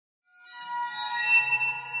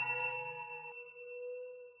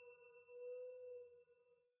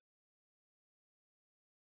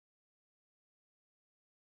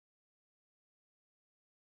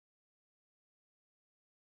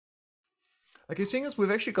Okay, seeing as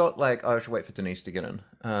we've actually got like, oh, I should wait for Denise to get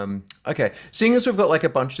in. Okay, seeing as we've got like a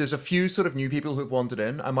bunch, there's a few sort of new people who've wandered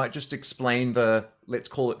in. I might just explain the, let's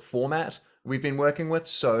call it format we've been working with.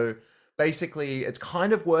 So basically, it's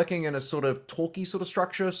kind of working in a sort of talky sort of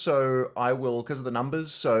structure. So I will, because of the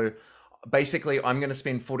numbers. So basically, I'm going to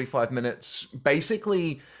spend 45 minutes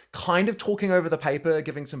basically kind of talking over the paper,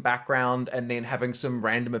 giving some background, and then having some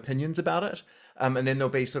random opinions about it. And then there'll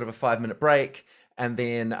be sort of a 5 minute break, and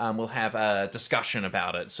then we'll have a discussion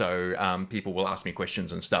about it. So people will ask me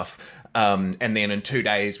questions and stuff. And then in 2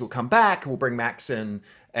 days, we'll come back, we'll bring Max in,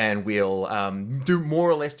 and we'll do more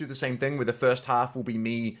or less do the same thing, where the first half will be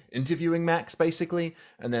me interviewing Max, basically.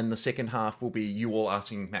 And then the second half will be you all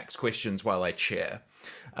asking Max questions while I chair.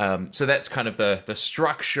 So that's kind of the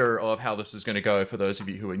structure of how this is going to go for those of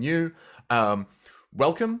you who are new.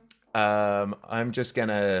 Welcome. I'm just going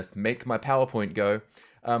to make my PowerPoint go.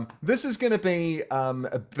 This is going to be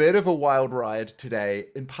a bit of a wild ride today,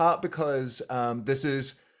 in part because this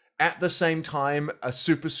is at the same time a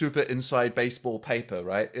super inside baseball paper,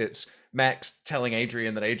 right? It's Max telling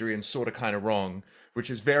Adrian that Adrian's sort of kind of wrong,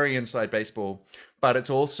 which is very inside baseball. But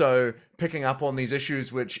it's also picking up on these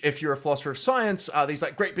issues, which, if you're a philosopher of science, are these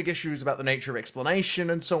like great big issues about the nature of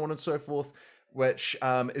explanation and so on and so forth, which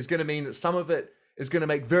is going to mean that some of it is going to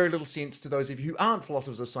make very little sense to those of you who aren't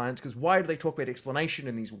philosophers of science, because why do they talk about explanation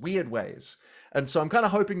in these weird ways? And so I'm kind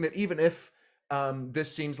of hoping that even if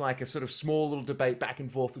this seems like a sort of small little debate back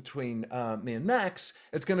and forth between me and Max,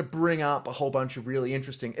 it's going to bring up a whole bunch of really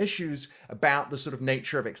interesting issues about the sort of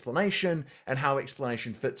nature of explanation and how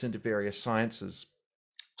explanation fits into various sciences.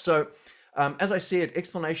 So as I said,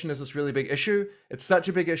 explanation is this really big issue. It's such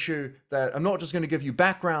a big issue that I'm not just going to give you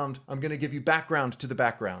background, I'm going to give you background to the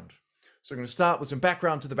background. So I'm going to start with some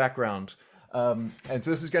background to the background. And so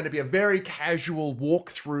this is going to be a very casual walk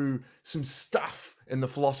through some stuff in the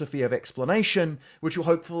philosophy of explanation, which will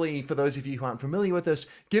hopefully, for those of you who aren't familiar with this,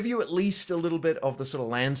 give you at least a little bit of the sort of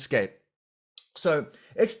landscape. So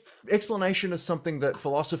explanation is something that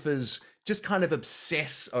philosophers just kind of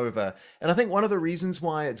obsess over. And I think one of the reasons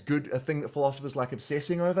why it's good, a thing that philosophers like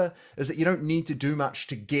obsessing over, is that you don't need to do much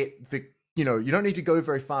to get the, you don't need to go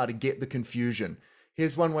very far to get the confusion.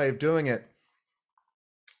 Here's one way of doing it.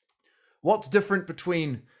 What's different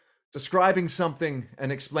between describing something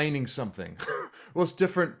and explaining something? What's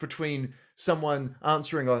different between someone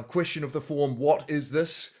answering a question of the form, what is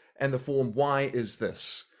this? And the form, why is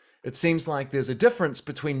this? It seems like there's a difference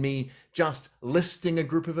between me just listing a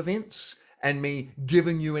group of events and me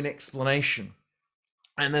giving you an explanation.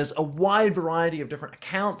 And there's a wide variety of different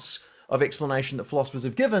accounts of explanation that philosophers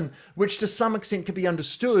have given, which to some extent can be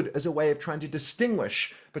understood as a way of trying to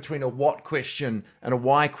distinguish between a what question and a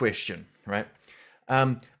why question, right?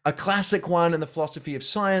 A classic one in the philosophy of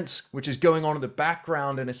science, which is going on in the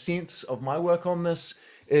background in a sense of my work on this,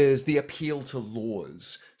 is the appeal to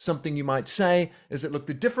laws. Something you might say is that, look,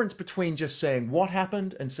 the difference between just saying what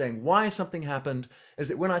happened and saying why something happened is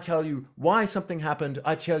that when I tell you why something happened,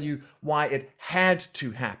 I tell you why it had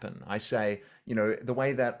to happen. I say, the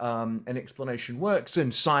way that an explanation works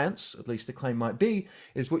in science, at least the claim might be,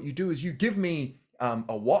 is what you do is you give me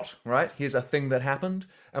a what, right? Here's a thing that happened.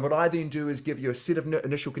 And what I then do is give you a set of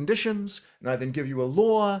initial conditions, and I then give you a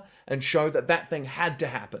law and show that that thing had to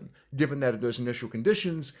happen, given that those initial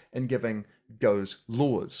conditions and giving those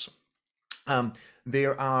laws.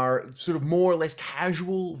 There are sort of more or less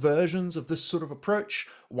casual versions of this sort of approach.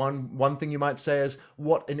 One thing you might say is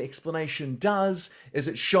what an explanation does is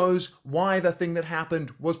it shows why the thing that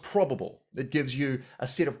happened was probable. It gives you a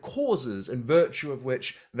set of causes in virtue of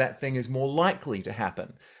which that thing is more likely to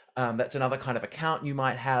happen. That's another kind of account you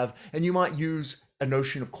might have, and you might use a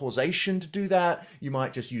notion of causation to do that. You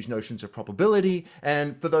might just use notions of probability.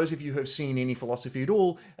 And for those of you who have seen any philosophy at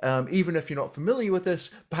all, even if you're not familiar with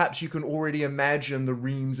this, perhaps you can already imagine the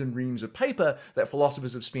reams and reams of paper that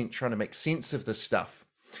philosophers have spent trying to make sense of this stuff.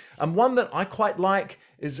 One that I quite like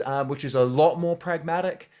is, which is a lot more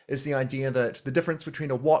pragmatic, is the idea that the difference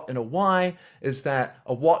between a what and a why is that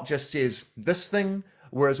a what just says this thing,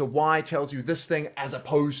 whereas a why tells you this thing as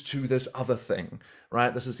opposed to this other thing,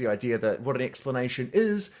 right? This is the idea that what an explanation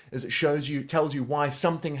is it tells you why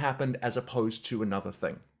something happened as opposed to another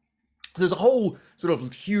thing. So there's a whole sort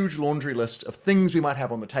of huge laundry list of things we might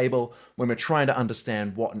have on the table when we're trying to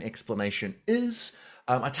understand what an explanation is.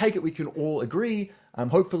 I take it we can all agree,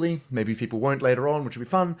 hopefully, maybe people won't later on, which will be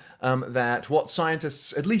fun, that what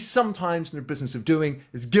scientists, at least sometimes in the business of doing,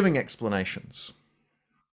 is giving explanations.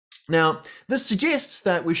 Now, this suggests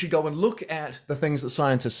that we should go and look at the things that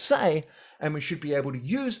scientists say, and we should be able to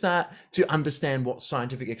use that to understand what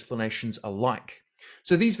scientific explanations are like.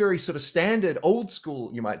 So these very sort of standard, old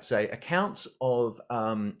school, you might say, accounts of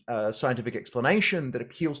scientific explanation that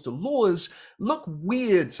appeals to laws look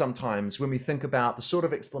weird sometimes when we think about the sort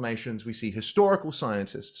of explanations we see historical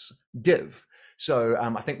scientists give. So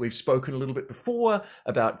I think we've spoken a little bit before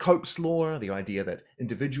about Cope's law, the idea that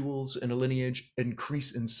individuals in a lineage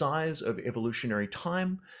increase in size over evolutionary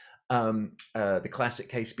time. The classic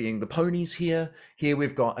case being the ponies here. Here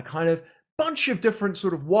we've got a kind of bunch of different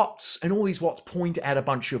sort of whats, and all these whats point at a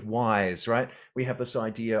bunch of whys, right? We have this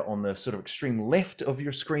idea on the sort of extreme left of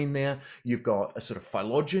your screen there. You've got a sort of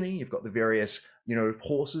phylogeny. You've got the various,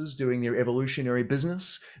 horses doing their evolutionary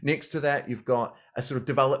business. Next to that, you've got a sort of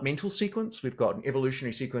developmental sequence. We've got an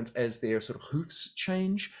evolutionary sequence as their sort of hoofs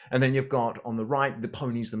change. And then you've got on the right, the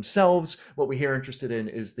ponies themselves. What we're here interested in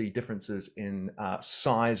is the differences in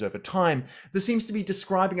size over time. This seems to be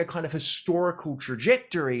describing a kind of historical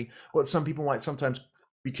trajectory, what some people might sometimes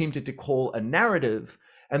be tempted to call a narrative.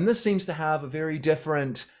 And this seems to have a very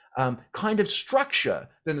different kind of structure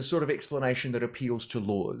than the sort of explanation that appeals to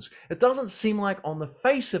laws. It doesn't seem like on the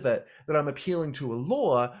face of it that I'm appealing to a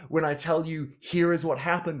law when I tell you here is what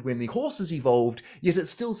happened when the horses evolved, yet it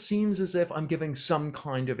still seems as if I'm giving some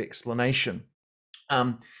kind of explanation.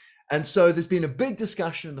 And so there's been a big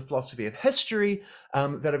discussion in the philosophy of history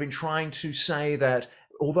that have been trying to say that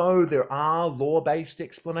although there are law-based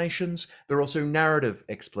explanations, there are also narrative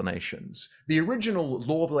explanations. The original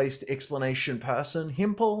law-based explanation person,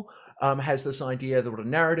 Hempel, has this idea that what a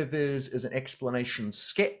narrative is an explanation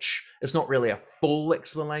sketch. It's not really a full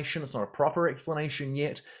explanation. It's not a proper explanation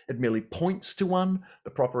yet. It merely points to one.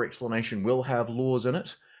 The proper explanation will have laws in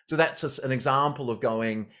it. So that's an example of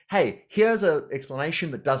going, hey, here's an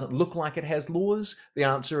explanation that doesn't look like it has laws. The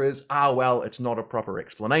answer is, well, it's not a proper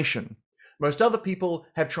explanation. Most other people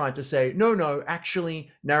have tried to say, no, actually,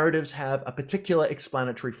 narratives have a particular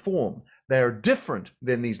explanatory form. They are different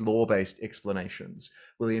than these law-based explanations.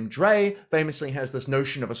 William Dray famously has this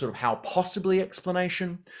notion of a sort of how possibly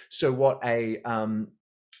explanation. So what a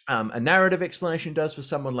narrative explanation does for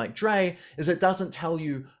someone like Dray is it doesn't tell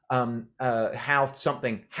you how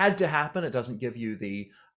something had to happen. It doesn't give you the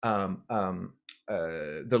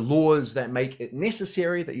laws that make it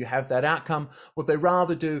necessary that you have that outcome. What they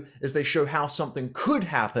rather do is they show how something could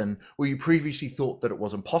happen where you previously thought that it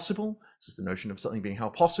wasn't possible. This is the notion of something being how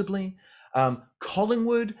possibly.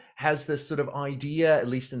 Collingwood has this sort of idea, at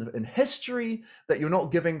least in history, that you're not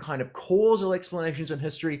giving kind of causal explanations in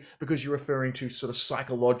history because you're referring to sort of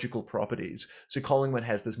psychological properties. So Collingwood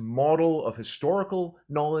has this model of historical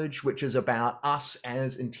knowledge, which is about us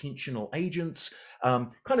as intentional agents, kind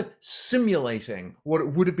of simulating what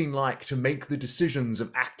it would have been like to make the decisions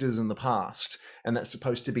of actors in the past. And that's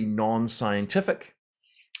supposed to be non-scientific.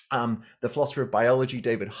 The philosopher of biology,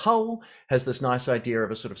 David Hull, has this nice idea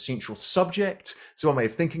of a sort of central subject. So one way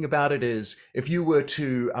of thinking about it is if you were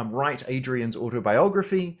to write Adrian's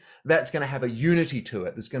autobiography, that's going to have a unity to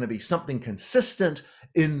it. There's going to be something consistent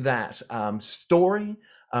in that story.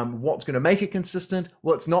 What's going to make it consistent?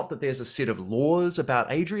 Well, it's not that there's a set of laws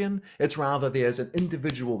about Adrian. It's rather there's an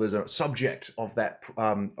individual, there's a subject of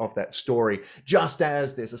that story, just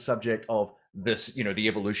as there's a subject of this, the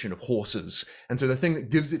evolution of horses. And so the thing that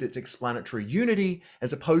gives it its explanatory unity,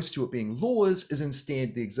 as opposed to it being laws, is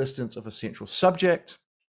instead the existence of a central subject.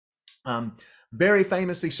 Very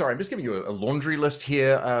famously, sorry, I'm just giving you a laundry list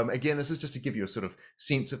here. Again, this is just to give you a sort of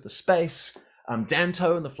sense of the space.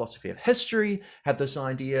 Danto in the philosophy of history had this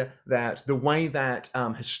idea that the way that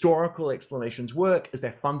historical explanations work is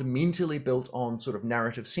they're fundamentally built on sort of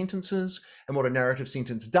narrative sentences. And what a narrative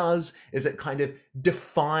sentence does is it kind of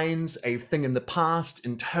defines a thing in the past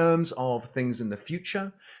in terms of things in the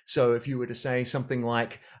future. So if you were to say something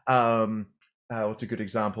like, what's a good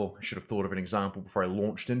example? I should have thought of an example before I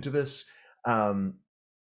launched into this. World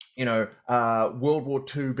War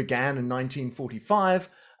II began in 1945.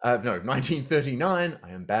 1939. I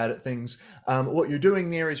am bad at things. What you're doing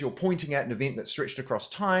there is you're pointing at an event that stretched across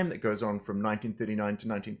time that goes on from 1939 to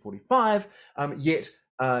 1945, yet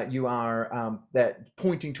you are that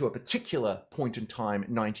pointing to a particular point in time,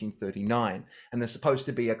 1939. And there's supposed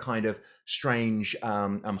to be a kind of strange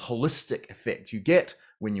holistic effect you get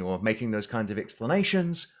when you're making those kinds of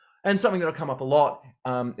explanations. And something that'll come up a lot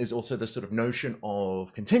is also this sort of notion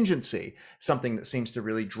of contingency. Something that seems to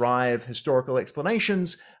really drive historical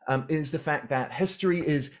explanations is the fact that history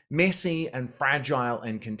is messy and fragile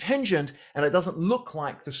and contingent, and it doesn't look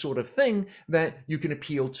like the sort of thing that you can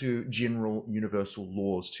appeal to general universal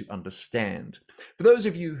laws to understand. For those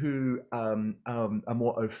of you who are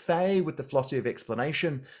more au fait with the philosophy of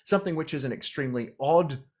explanation, something which is an extremely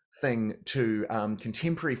odd thing to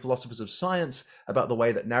contemporary philosophers of science about the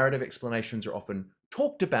way that narrative explanations are often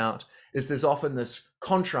talked about is there's often this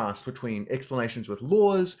contrast between explanations with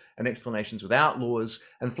laws and explanations without laws,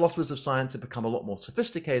 and philosophers of science have become a lot more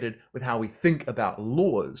sophisticated with how we think about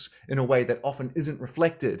laws in a way that often isn't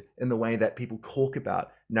reflected in the way that people talk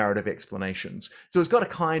about narrative explanations. So it's got a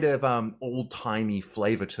kind of old-timey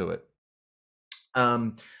flavor to it.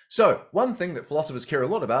 So one thing that philosophers care a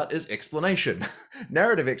lot about is explanation.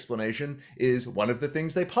 Narrative explanation is one of the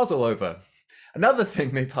things they puzzle over. Another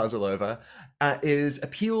thing they puzzle over is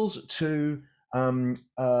appeals to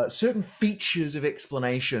certain features of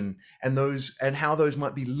explanation and how those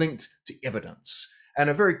might be linked to evidence. And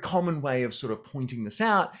a very common way of sort of pointing this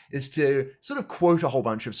out is to sort of quote a whole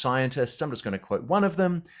bunch of scientists. I'm just going to quote one of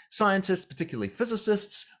them. Scientists, particularly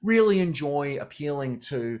physicists, really enjoy appealing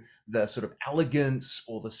to the sort of elegance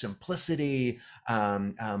or the simplicity or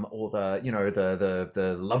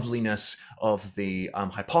the loveliness of the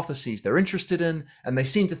hypotheses they're interested in. And they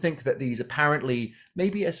seem to think that these apparently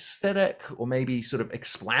maybe aesthetic or maybe sort of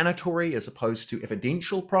explanatory as opposed to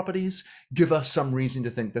evidential properties give us some reason to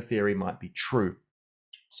think the theory might be true.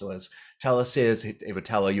 So as Teller says, Edward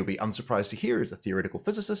Teller, you'll be unsurprised to hear, is a theoretical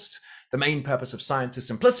physicist. The main purpose of science is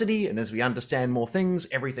simplicity, and as we understand more things,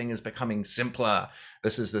 everything is becoming simpler.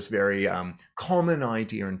 This is this very common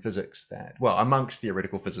idea in physics that, well, amongst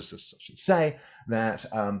theoretical physicists, I should say, that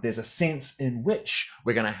there's a sense in which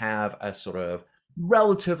we're going to have a sort of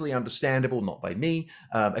relatively understandable, not by me,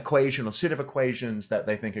 equation or set of equations that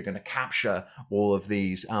they think are going to capture all of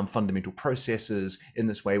these fundamental processes in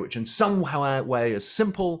this way, which in some way is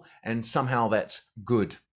simple and somehow that's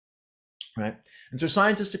good, right? And so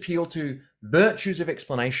scientists appeal to virtues of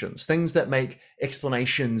explanations, things that make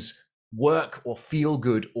explanations work or feel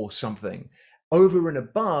good or something, over and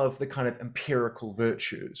above the kind of empirical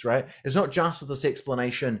virtues, right? It's not just that this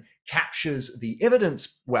explanation captures the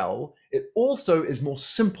evidence well, it also is more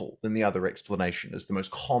simple than the other explanation, is the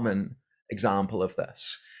most common example of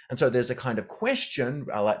this. And so there's a kind of question,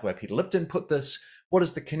 I like the way Peter Lipton put this, what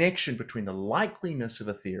is the connection between the likeliness of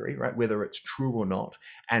a theory, right, whether it's true or not,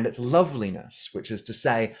 and its loveliness, which is to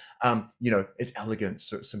say, its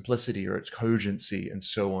elegance or its simplicity or its cogency and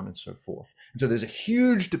so on and so forth. And so there's a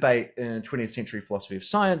huge debate in 20th century philosophy of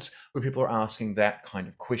science where people are asking that kind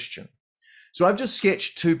of question. So I've just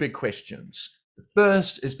sketched two big questions. The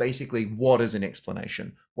first is basically, what is an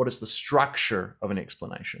explanation? What is the structure of an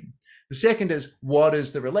explanation? The second is, what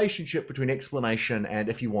is the relationship between explanation and,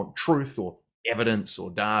 if you want, truth or evidence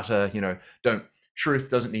or data? Truth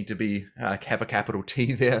doesn't need to be have a capital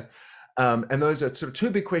T there. And those are sort of two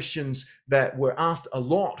big questions that were asked a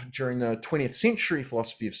lot during the 20th century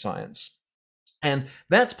philosophy of science. And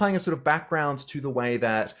that's playing a sort of background to the way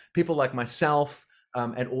that people like myself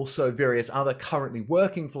and also various other currently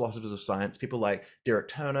working philosophers of science, people like Derek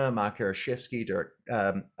Turner, Mark Ereshefsky,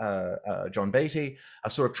 John Beatty, are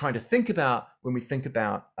sort of trying to think about when we think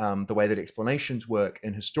about the way that explanations work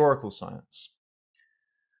in historical science.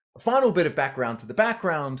 A final bit of background to the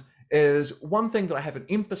background is one thing that I haven't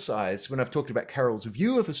emphasized when I've talked about Carroll's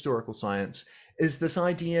view of historical science is this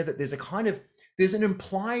idea that there's an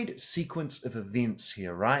implied sequence of events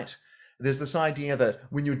here, right? There's this idea that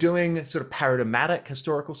when you're doing sort of paradigmatic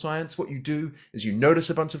historical science, what you do is you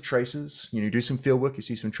notice a bunch of traces, you do some fieldwork, you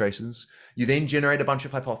see some traces, you then generate a bunch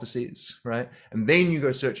of hypotheses, right? And then you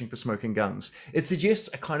go searching for smoking guns. It suggests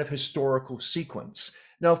a kind of historical sequence.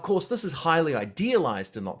 Now, of course, this is highly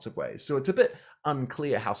idealized in lots of ways, so it's a bit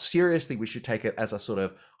unclear how seriously we should take it as a sort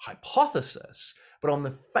of hypothesis. But on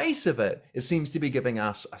the face of it, it seems to be giving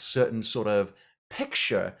us a certain sort of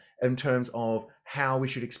picture in terms of how we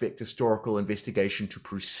should expect historical investigation to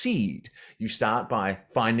proceed. You start by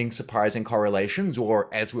finding surprising correlations,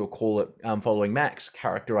 or as we'll call it following Max,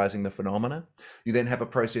 characterizing the phenomena. You then have a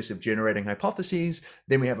process of generating hypotheses.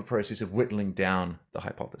 Then we have a process of whittling down the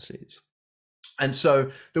hypotheses. And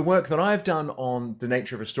so the work that I've done on the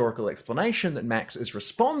nature of historical explanation that Max is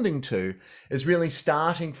responding to is really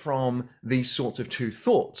starting from these sorts of two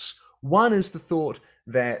thoughts. One is the thought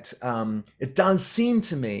that it does seem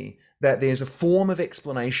to me that there's a form of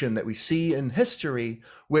explanation that we see in history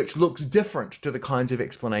which looks different to the kinds of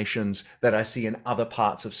explanations that I see in other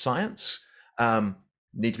parts of science.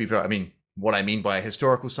 What I mean by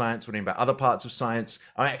historical science, what I mean by other parts of science,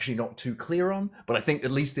 I'm actually not too clear on, but I think at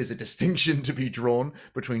least there's a distinction to be drawn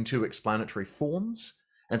between two explanatory forms.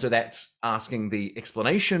 And so that's asking the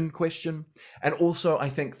explanation question. And also I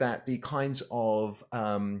think that the kinds of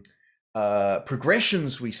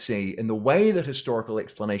progressions we see in the way that historical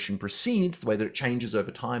explanation proceeds, the way that it changes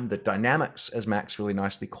over time, the dynamics, as Max really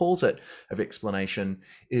nicely calls it, of explanation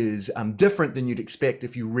is different than you'd expect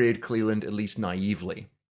if you read Cleland at least naively.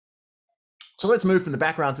 So let's move from the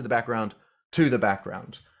background to the background to the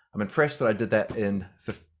background. I'm impressed that I did that in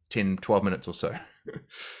 10, 12 minutes or so.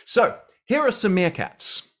 So here are some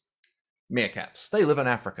meerkats. Meerkats, they live in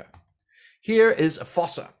Africa. Here is a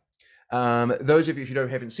fossa. Those of you who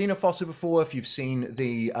haven't seen a fossa before, if you've seen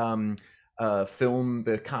the film,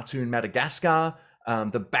 the cartoon Madagascar,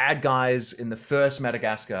 the bad guys in the first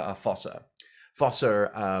Madagascar are fossa.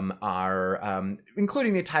 Fossa are,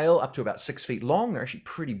 including their tail, up to about 6 feet long. They're actually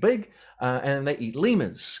pretty big, and they eat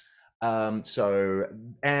lemurs. And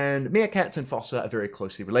meerkats and fossa are very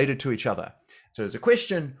closely related to each other. So there's a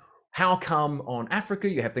question, how come on Africa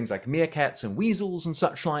you have things like meerkats and weasels and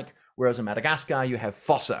such like, whereas in Madagascar you have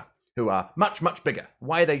fossa, who are much, much bigger?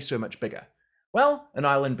 Why are they so much bigger? Well, an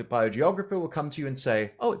island biogeographer will come to you and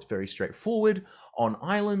say, oh, it's very straightforward. On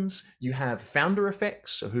islands, you have founder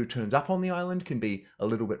effects, so who turns up on the island can be a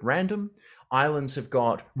little bit random. Islands have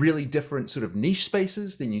got really different sort of niche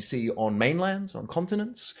spaces than you see on mainlands, on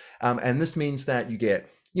continents. And this means that you get,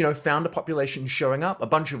 founder populations showing up. A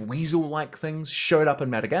bunch of weasel-like things showed up in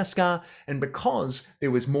Madagascar. And because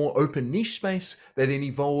there was more open niche space, they then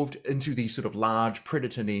evolved into these sort of large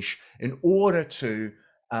predator niche in order to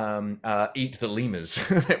eat the lemurs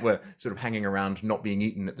that were sort of hanging around not being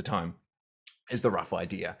eaten at the time, is the rough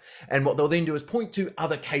idea. And what they'll then do is point to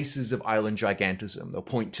other cases of island gigantism. They'll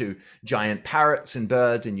point to giant parrots and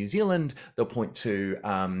birds in New Zealand. They'll point to,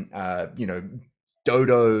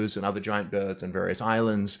 dodos and other giant birds on various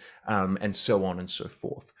islands, and so on and so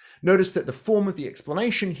forth. Notice that the form of the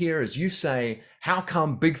explanation here is you say, how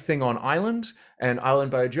come big thing on island? And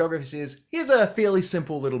island biogeography says, here's a fairly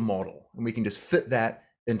simple little model. And we can just fit that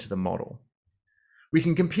into the model. We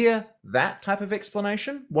can compare that type of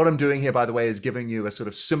explanation. What I'm doing here, by the way, is giving you a sort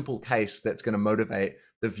of simple case that's going to motivate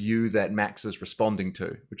the view that Max is responding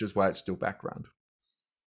to, which is why it's still background.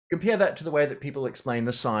 Compare that to the way that people explain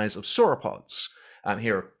the size of sauropods.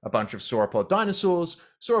 Here are a bunch of sauropod dinosaurs.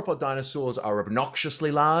 Sauropod dinosaurs are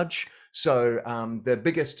obnoxiously large. So the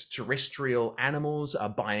biggest terrestrial animals are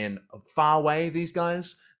by far away, these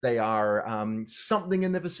guys. They are something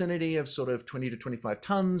in the vicinity of sort of 20 to 25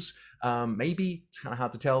 tons, maybe, it's kind of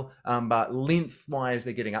hard to tell, but lengthwise,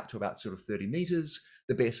 they're getting up to about sort of 30 meters.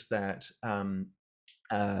 The best that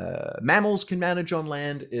mammals can manage on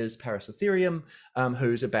land is Paracitherium,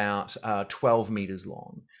 who's about 12 meters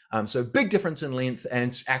long. So big difference in length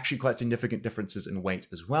and actually quite significant differences in weight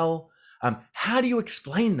as well. How do you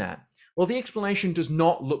explain that? Well, the explanation does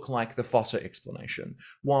not look like the fossa explanation.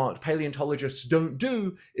 What paleontologists don't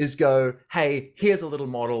do is go, hey, here's a little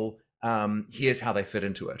model, here's how they fit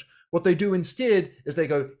into it. What they do instead is they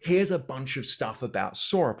go, here's a bunch of stuff about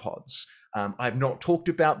sauropods. I've not talked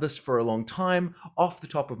about this for a long time. Off the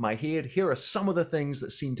top of my head, here are some of the things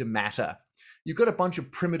that seem to matter. You've got a bunch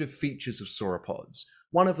of primitive features of sauropods.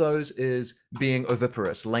 One of those is being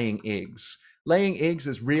oviparous, laying eggs. Laying eggs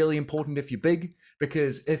is really important if you're big,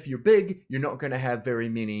 because if you're big, you're not going to have very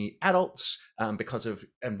many adults because of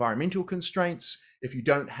environmental constraints. If you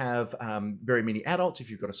don't have very many adults,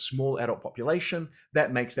 if you've got a small adult population,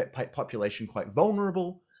 that makes that population quite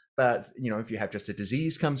vulnerable. But, if you have just a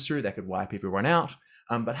disease comes through, that could wipe everyone out.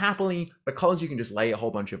 But happily, because you can just lay a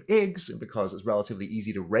whole bunch of eggs, and because it's relatively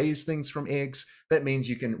easy to raise things from eggs, that means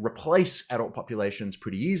you can replace adult populations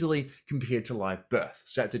pretty easily compared to live birth.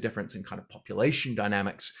 So that's a difference in kind of population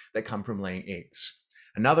dynamics that come from laying eggs.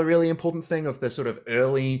 Another really important thing of the sort of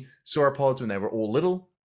early sauropods when they were all little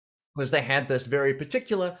was they had this very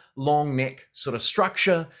particular long neck sort of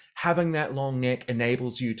structure. Having that long neck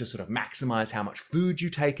enables you to sort of maximize how much food you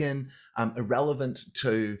take in, irrelevant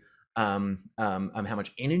to how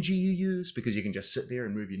much energy you use, because you can just sit there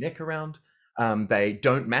and move your neck around. They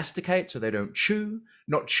don't masticate, so they don't chew.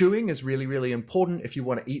 Not chewing is really, really important if you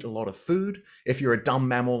want to eat a lot of food. If you're a dumb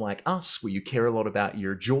mammal like us, where you care a lot about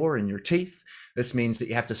your jaw and your teeth, this means that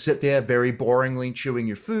you have to sit there very boringly chewing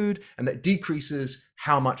your food, and that decreases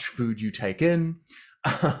how much food you take in.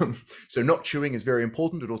 So not chewing is very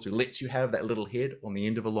important. It also lets you have that little head on the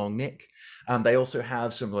end of a long neck. They also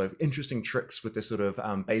have some sort of interesting tricks with the sort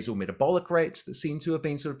of basal metabolic rates that seem to have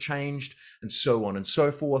been sort of changed, and so on and so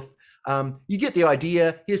forth. You get the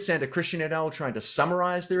idea. Here's Santa Christian et al. Trying to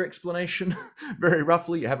summarize their explanation very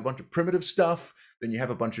roughly. You have a bunch of primitive stuff, then you have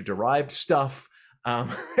a bunch of derived stuff,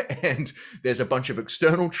 and there's a bunch of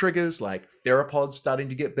external triggers like theropods starting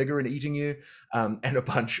to get bigger and eating you, and a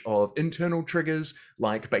bunch of internal triggers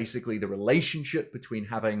like basically the relationship between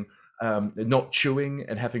having not chewing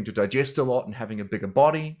and having to digest a lot and having a bigger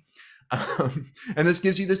body. And this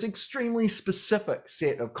gives you this extremely specific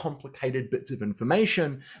set of complicated bits of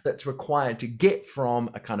information that's required to get from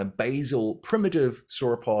a kind of basal primitive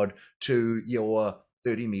sauropod to your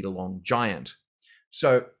 30-meter long giant.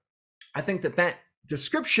 So I think that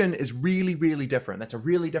description is really, really different. That's a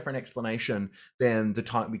really different explanation than the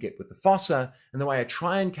type we get with the fossa. And the way I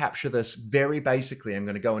try and capture this very basically, I'm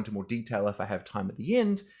going to go into more detail if I have time at the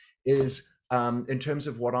end, is in terms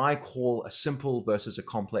of what I call a simple versus a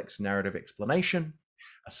complex narrative explanation.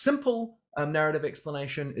 A simple narrative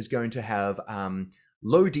explanation is going to have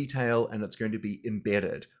low detail and it's going to be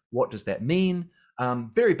embedded. What does that mean?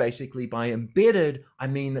 Very basically, by embedded, I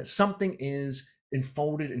mean that something is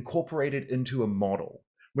incorporated into a model.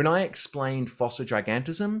 When I explained fossa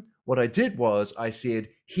gigantism, what I did was I said,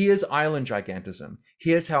 here's island gigantism.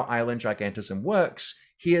 Here's how island gigantism works.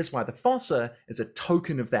 Here's why the fossa is a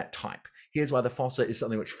token of that type. Here's why the fossa is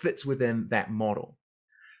something which fits within that model.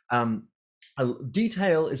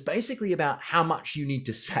 Detail is basically about how much you need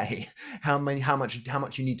to say, how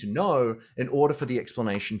much you need to know in order for the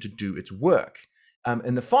explanation to do its work.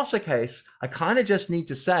 In the fossa case, I kind of just need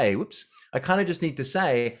to say,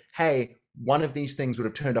 hey, one of these things would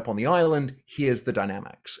have turned up on the island. Here's the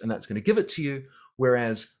dynamics, and that's going to give it to you.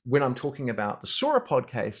 Whereas when I'm talking about the sauropod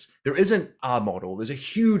case, there isn't a model. There's a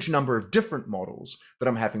huge number of different models that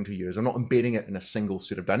I'm having to use. I'm not embedding it in a single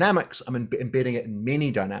set of dynamics. I'm embedding it in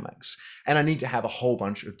many dynamics, and I need to have a whole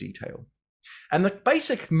bunch of detail. And the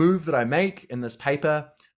basic move that I make in this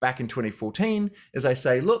paper back in 2014 is I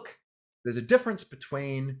say, look, there's a difference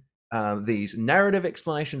between these narrative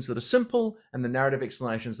explanations that are simple and the narrative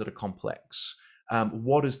explanations that are complex.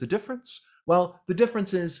 What is the difference? Well, the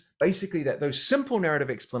difference is basically that those simple narrative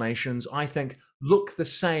explanations, I think, look the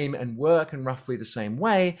same and work in roughly the same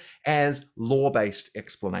way as law-based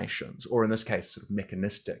explanations, or in this case, sort of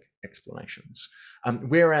mechanistic explanations.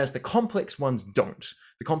 Whereas the complex ones don't.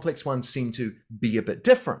 The complex ones seem to be a bit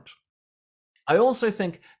different. I also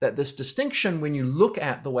think that this distinction, when you look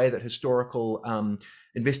at the way that historical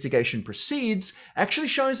investigation proceeds, actually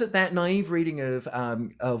shows that naive reading of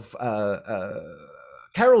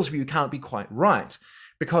Carroll's view can't be quite right,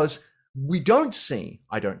 because we don't see,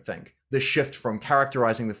 I don't think, the shift from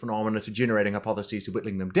characterizing the phenomena to generating hypotheses to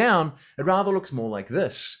whittling them down. It rather looks more like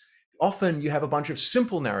this. Often you have a bunch of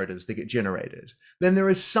simple narratives that get generated. Then there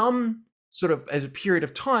is some sort of as a period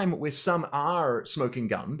of time where some are smoking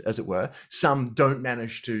gunned, as it were, some don't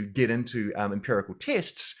manage to get into empirical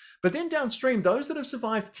tests, but then downstream, those that have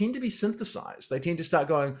survived tend to be synthesized. They tend to start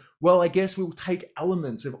going, well, I guess we'll take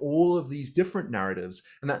elements of all of these different narratives,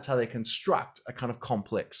 and that's how they construct a kind of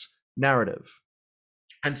complex narrative.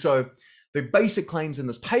 And so the basic claims in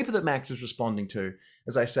this paper that Max is responding to,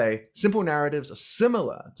 as I say, simple narratives are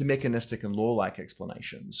similar to mechanistic and law-like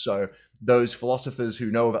explanations. So those philosophers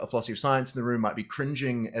who know about the philosophy of science in the room might be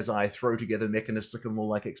cringing as I throw together mechanistic and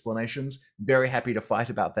law-like explanations. Very happy to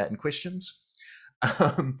fight about that in questions.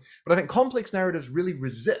 But I think complex narratives really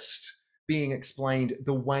resist being explained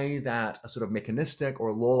the way that a sort of mechanistic or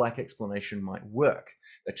a law-like explanation might work.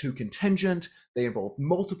 They're too contingent, they involve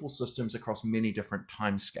multiple systems across many different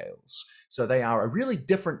timescales. So they are a really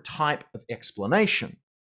different type of explanation.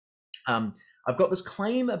 I've got this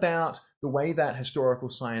claim about the way that historical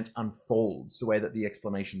science unfolds, the way that the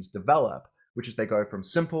explanations develop, which is they go from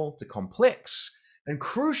simple to complex. And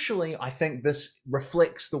crucially, I think this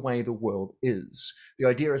reflects the way the world is. The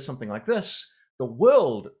idea is something like this. The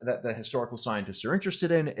world that the historical scientists are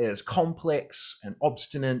interested in is complex and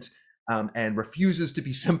obstinate and refuses to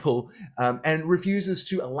be simple and refuses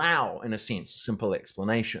to allow, in a sense, simple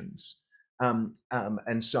explanations.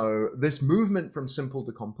 And so this movement from simple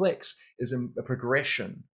to complex is a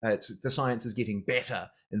progression. The science is getting better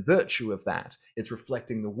in virtue of that. It's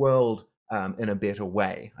reflecting the world in a better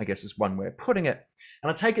way, I guess is one way of putting it. And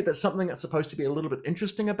I take it that something that's supposed to be a little bit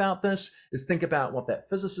interesting about this is think about what that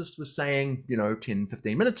physicist was saying, 10,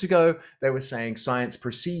 15 minutes ago. They were saying science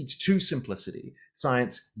proceeds to simplicity.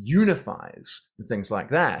 Science unifies and things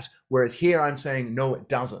like that. Whereas here I'm saying, no, it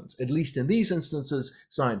doesn't. At least in these instances,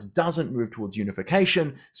 science doesn't move towards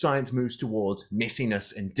unification. Science moves towards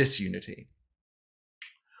messiness and disunity.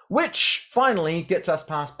 Which finally gets us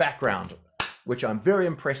past background, which I'm very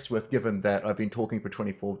impressed with, given that I've been talking for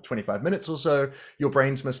 25 minutes or so. Your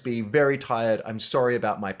brains must be very tired. I'm sorry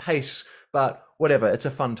about my pace, but whatever, it's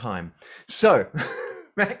a fun time. So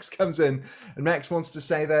Max comes in, and Max wants to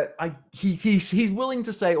say that he's willing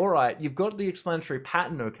to say, all right, you've got the explanatory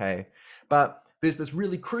pattern, okay, but there's this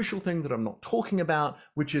really crucial thing that I'm not talking about,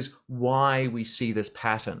 which is why we see this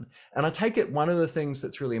pattern. And I take it one of the things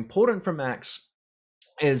that's really important for Max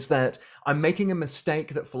is that I'm making a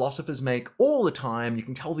mistake that philosophers make all the time. You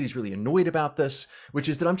can tell that he's really annoyed about this, which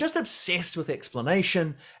is that I'm just obsessed with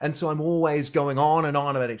explanation. And so I'm always going on and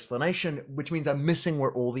on about explanation, which means I'm missing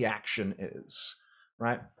where all the action is,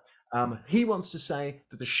 right? He wants to say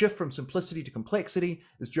that the shift from simplicity to complexity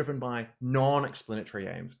is driven by non-explanatory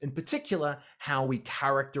aims, in particular, how we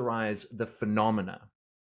characterize the phenomena.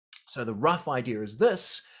 So the rough idea is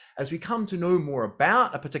this: as we come to know more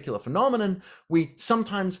about a particular phenomenon, we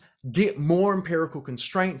sometimes get more empirical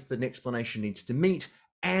constraints that an explanation needs to meet,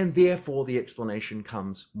 and therefore the explanation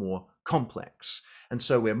comes more complex. And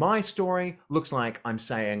so where my story looks like I'm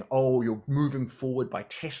saying, oh, you're moving forward by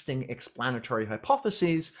testing explanatory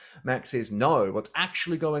hypotheses, Max says, no, what's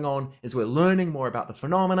actually going on is we're learning more about the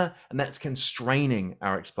phenomena, and that's constraining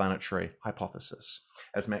our explanatory hypothesis.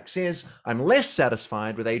 As Max says, I'm less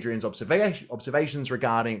satisfied with Adrian's observations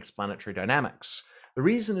regarding explanatory dynamics. The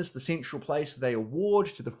reason is the central place they award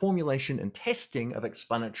to the formulation and testing of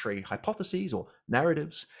explanatory hypotheses or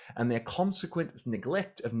narratives, and their consequent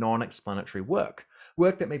neglect of non-explanatory work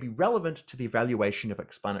that may be relevant to the evaluation of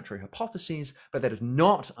explanatory hypotheses, but that is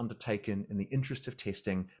not undertaken in the interest of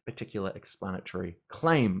testing particular explanatory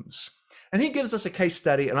claims. And he gives us a case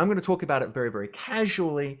study, and I'm going to talk about it very, very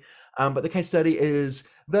casually, but the case study is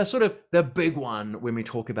the big one when we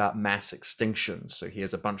talk about mass extinction. So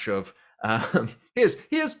here's a bunch of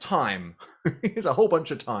here's time. Here's a whole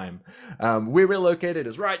bunch of time. Where we're located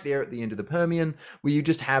is right there at the end of the Permian, where you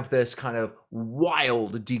just have this kind of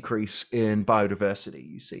wild decrease in biodiversity.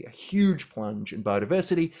 You see a huge plunge in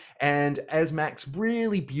biodiversity. And as Max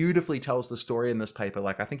really beautifully tells the story in this paper,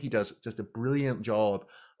 like I think he does just a brilliant job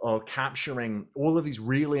of capturing all of these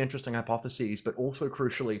really interesting hypotheses, but also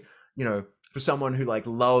crucially, you know, for someone who like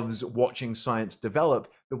loves watching science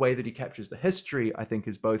develop, the way that he captures the history, I think,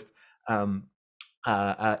 is both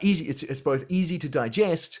easy. It's both easy to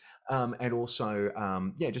digest and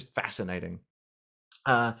also just fascinating.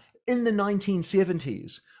 In the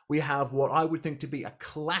 1970s, we have what I would think to be a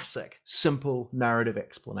classic simple narrative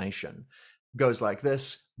explanation. It goes like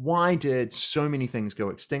this: why did so many things go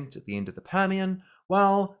extinct at the end of the Permian?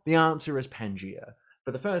 Well, the answer is Pangea.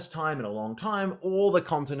 For the first time in a long time, all the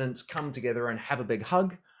continents come together and have a big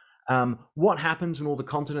hug. What happens when all the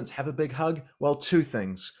continents have a big hug? Well, two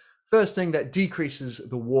things. First thing, that decreases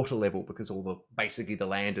the water level because basically the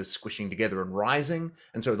land is squishing together and rising,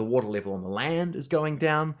 and so the water level on the land is going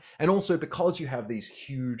down. And also because you have these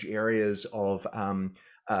huge areas of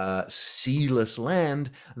sealess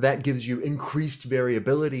land, that gives you increased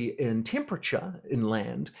variability in temperature in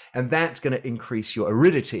land, and that's going to increase your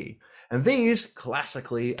aridity. And these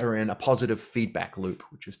classically are in a positive feedback loop,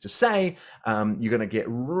 which is to say, you're going to get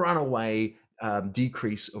runaway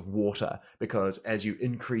decrease of water, because as you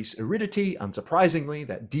increase aridity, unsurprisingly,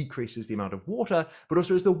 that decreases the amount of water, but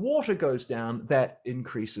also as the water goes down, that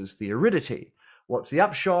increases the aridity. What's the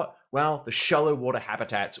upshot? Well, the shallow water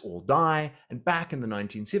habitats all die, and back in the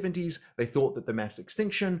 1970s, they thought that the mass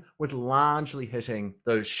extinction was largely hitting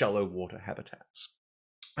those shallow water habitats.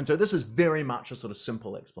 And so this is very much a sort of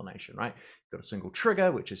simple explanation, right? You've got a single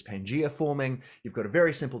trigger, which is Pangea forming. You've got a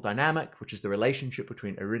very simple dynamic, which is the relationship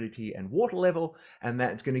between aridity and water level, and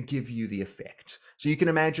that's going to give you the effect. So you can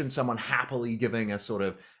imagine someone happily giving a sort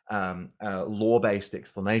of law-based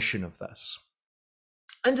explanation of this.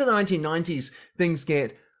 Into the 1990s, things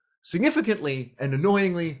get significantly and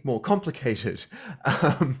annoyingly more complicated.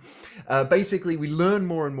 Basically, we learn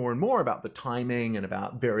more and more and more about the timing and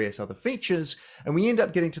about various other features, and we end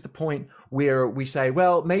up getting to the point where we say,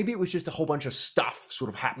 well, maybe it was just a whole bunch of stuff sort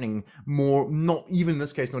of happening more, not even in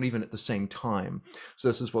this case, not even at the same time. So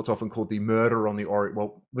this is what's often called the murder on the Orient,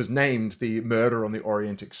 well, was named the murder on the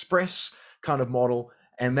Orient Express kind of model.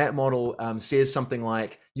 And that model says something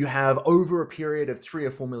like, you have over a period of 3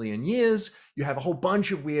 or 4 million years, you have a whole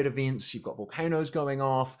bunch of weird events. You've got volcanoes going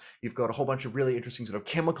off. You've got a whole bunch of really interesting sort of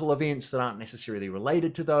chemical events that aren't necessarily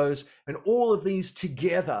related to those. And all of these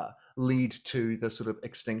together lead to the sort of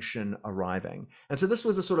extinction arriving. And so this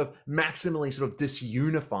was a sort of maximally sort of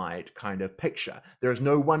disunified kind of picture. There is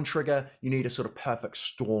no one trigger. You need a sort of perfect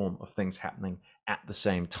storm of things happening at the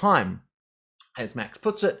same time. As Max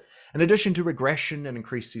puts it, in addition to regression and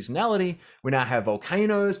increased seasonality, we now have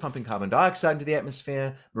volcanoes pumping carbon dioxide into the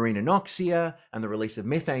atmosphere, marine anoxia, and the release of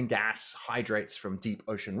methane gas, hydrates from deep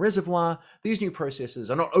ocean reservoir. These new processes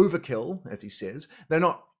are not overkill, as he says.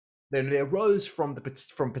 They arose from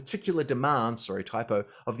particular demands,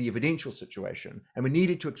 of the evidential situation, and we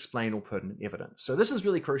needed to explain all pertinent evidence. So this is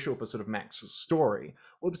really crucial for sort of Max's story.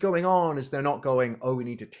 What's going on is they're not going, oh, we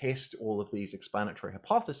need to test all of these explanatory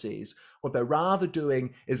hypotheses. What they're rather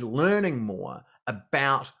doing is learning more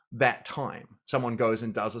about that time. Someone goes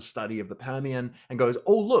and does a study of the Permian and goes,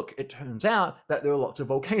 oh, look, it turns out that there were lots of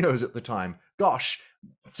volcanoes at the time. Gosh,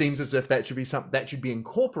 seems as if that should be something that should be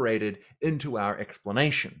incorporated into our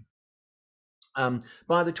explanation.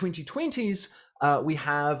 By the 2020s, we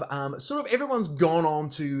have sort of everyone's gone on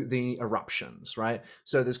to the eruptions, right?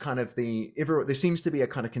 So there's kind of there seems to be a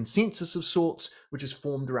kind of consensus of sorts, which is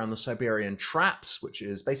formed around the Siberian traps, which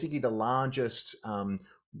is basically the largest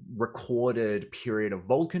recorded period of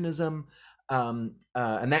volcanism. And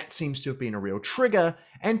that seems to have been a real trigger.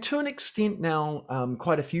 And to an extent now,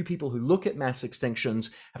 quite a few people who look at mass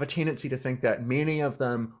extinctions have a tendency to think that many of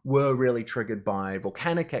them were really triggered by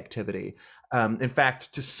volcanic activity. In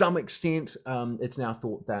fact, to some extent, it's now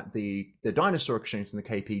thought that the dinosaur extinction, the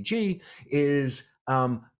KPG, is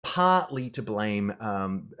partly to blame.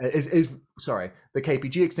 The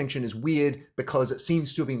KPG extinction is weird because it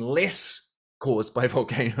seems to have been less caused by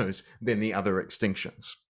volcanoes than the other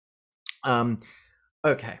extinctions.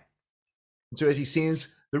 Okay, so as he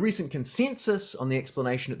says, the recent consensus on the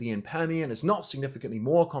explanation at the end-Permian is not significantly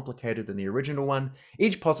more complicated than the original one.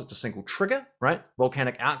 Each posits a single trigger, right?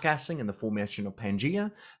 Volcanic outgassing and the formation of Pangea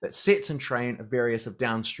that sets in train a various of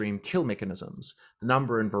downstream kill mechanisms. The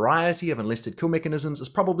number and variety of enlisted kill mechanisms is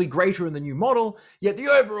probably greater in the new model, yet the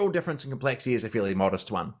overall difference in complexity is a fairly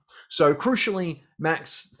modest one. So crucially,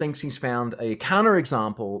 Max thinks he's found a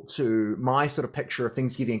counterexample to my sort of picture of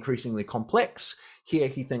things getting increasingly complex. Here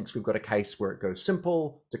he thinks we've got a case where it goes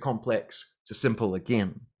simple to complex to simple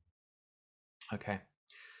again. Okay.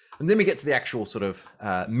 And then we get to the actual sort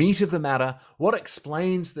of meat of the matter. What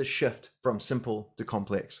explains the shift from simple to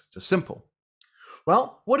complex to simple?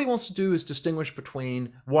 Well, what he wants to do is distinguish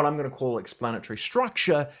between what I'm going to call explanatory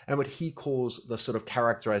structure and what he calls the sort of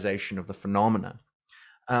characterization of the phenomena.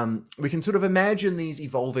 We can sort of imagine these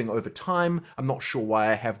evolving over time. I'm not sure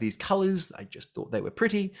why I have these colors. I just thought they were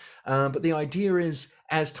pretty. But the idea is,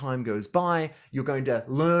 as time goes by, you're going to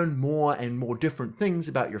learn more and more different things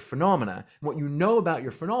about your phenomena. What you know about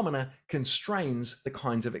your phenomena constrains the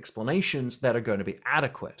kinds of explanations that are going to be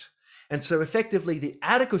adequate. And so effectively, the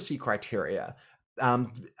adequacy criteria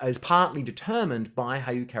is partly determined by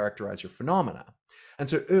how you characterize your phenomena. And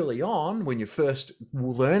so early on, when you're first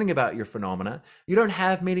learning about your phenomena, you don't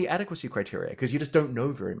have many adequacy criteria because you just don't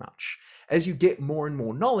know very much. As you get more and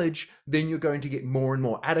more knowledge, then you're going to get more and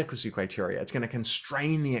more adequacy criteria. It's going to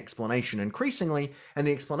constrain the explanation increasingly, and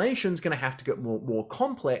the explanation is going to have to get more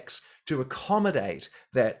complex to accommodate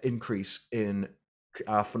that increase in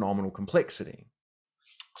phenomenal complexity.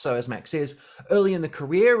 So as Max says, early in the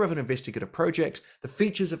career of an investigative project, the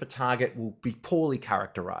features of a target will be poorly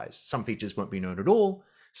characterized. Some features won't be known at all.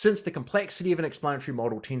 Since the complexity of an explanatory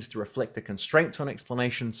model tends to reflect the constraints on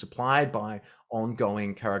explanation supplied by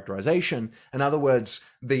ongoing characterization. In other words,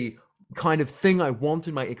 the kind of thing I want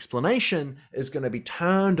in my explanation is going to be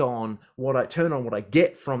turned on what I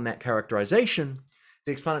get from that characterization.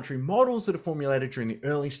 The explanatory models that are formulated during the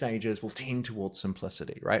early stages will tend towards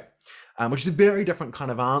simplicity, right? Which is a very different kind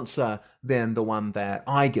of answer than the one that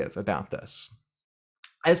I give about this.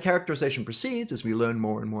 As characterization proceeds, as we learn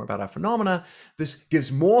more and more about our phenomena, this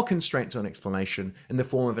gives more constraints on explanation in the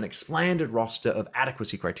form of an expanded roster of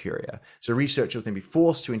adequacy criteria. So researchers will then be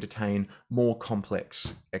forced to entertain more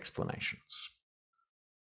complex explanations.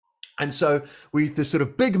 And so the sort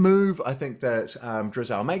of big move I think that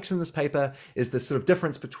Dresow makes in this paper is this sort of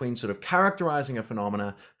difference between sort of characterizing a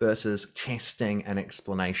phenomena versus testing an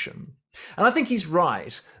explanation. And I think he's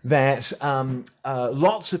right that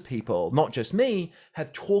lots of people, not just me,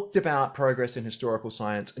 have talked about progress in historical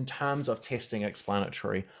science in terms of testing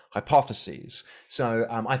explanatory hypotheses. So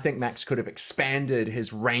I think Max could have expanded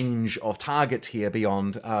his range of targets here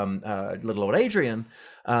beyond little old Adrian.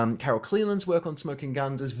 Carol Cleland's work on smoking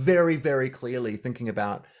guns is very, very clearly thinking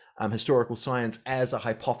about historical science as a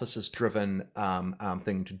hypothesis-driven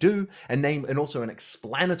thing to do, and also an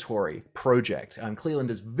explanatory project.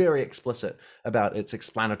 Cleland is very explicit about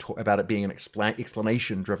it being an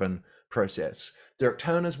explanation-driven process. Derek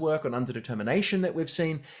Turner's work on underdetermination that we've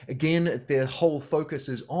seen, again, their whole focus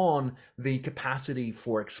is on the capacity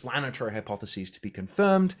for explanatory hypotheses to be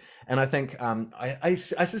confirmed. And I think I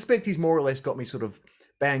suspect he's more or less got me sort of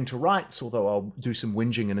bang to rights, although I'll do some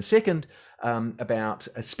whinging in a second, about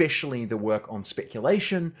especially the work on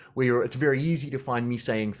speculation, where it's very easy to find me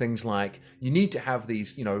saying things like, you need to have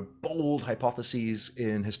these, bold hypotheses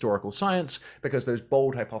in historical science, because those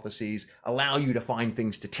bold hypotheses allow you to find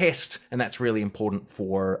things to test, and that's really important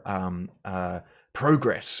for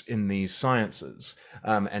progress in these sciences.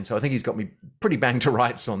 And so I think he's got me pretty bang to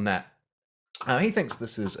rights on that. He thinks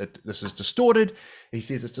this is distorted. He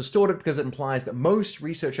says it's distorted because it implies that most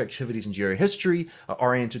research activities in geohistory are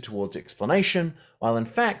oriented towards explanation, while in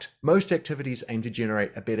fact most activities aim to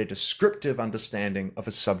generate a better descriptive understanding of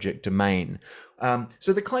a subject domain.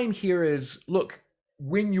 So the claim here is, look,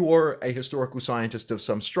 when you're a historical scientist of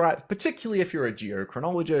some stripe, particularly if you're a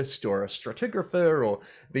geochronologist or a stratigrapher or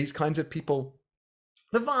these kinds of people,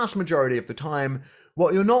 the vast majority of the time,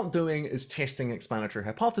 what you're not doing is testing explanatory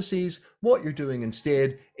hypotheses. What you're doing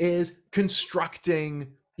instead is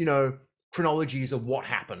constructing, chronologies of what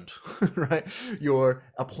happened, right? You're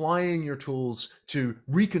applying your tools to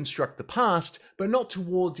reconstruct the past, but not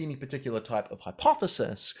towards any particular type of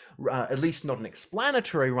hypothesis, at least not an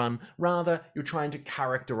explanatory one. Rather, you're trying to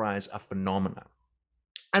characterize a phenomena.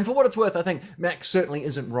 And for what it's worth, I think Max certainly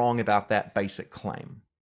isn't wrong about that basic claim.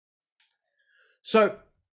 So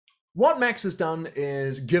what Max has done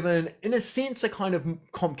is given, in a sense, a kind of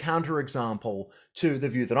counterexample to the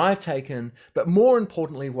view that I've taken, but more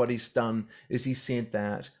importantly, what he's done is he said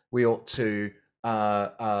that we ought to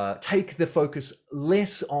take the focus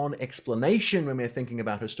less on explanation when we're thinking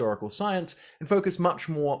about historical science and focus much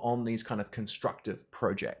more on these kind of constructive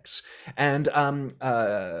projects and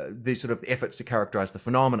these sort of efforts to characterize the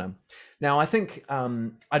phenomena. Now, I think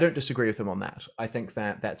I don't disagree with him on that. I think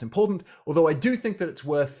that that's important, although I do think that it's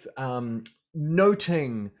worth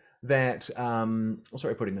noting that.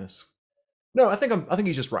 Sorry, putting this. No, I think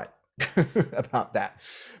he's just right about that.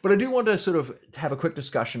 But I do want to sort of have a quick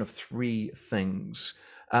discussion of three things.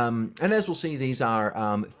 And as we'll see, these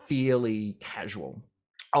are fairly casual,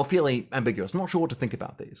 or fairly ambiguous. I'm not sure what to think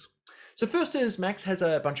about these. So first is Max has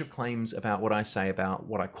a bunch of claims about what I say about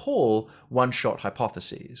what I call one-shot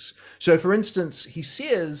hypotheses. So for instance, he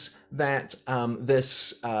says that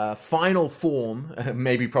this final form,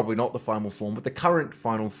 maybe probably not the final form, but the current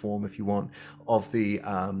final form, if you want, of the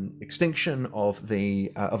extinction of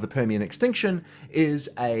the Permian extinction is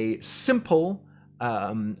a simple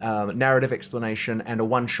narrative explanation and a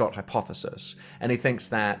one-shot hypothesis. And he thinks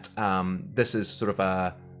that this is sort of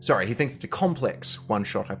a he thinks it's a complex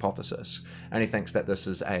one-shot hypothesis, and he thinks that this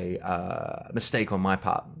is a mistake on my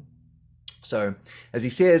part. So, as he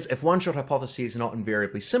says, if one-shot hypotheses are not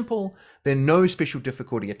invariably simple, then no special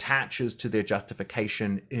difficulty attaches to their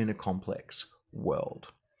justification in a complex world.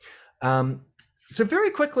 So very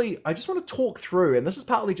quickly, I just want to talk through, and this is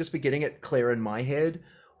partly just for getting it clear in my head,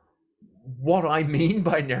 what I mean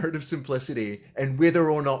by narrative simplicity and whether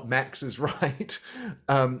or not Max is right.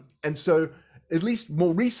 And so, at least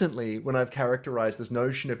more recently, when I've characterized this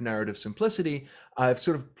notion of narrative simplicity, I've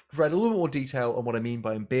sort of provided a little more detail on what I mean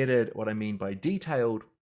by embedded, what I mean by detailed.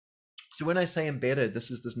 So when I say embedded, this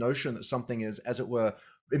is this notion that something is, as it were,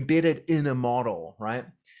 embedded in a model, right?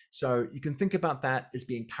 So you can think about that as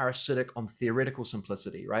being parasitic on theoretical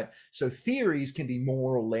simplicity, right? So theories can be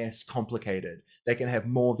more or less complicated. They can have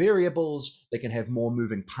more variables, they can have more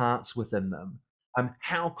moving parts within them.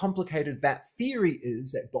 How complicated that theory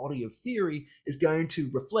is, that body of theory, is going to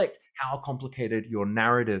reflect how complicated your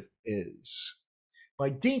narrative is. By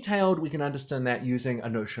detailed, we can understand that using a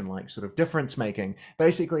notion like sort of difference making.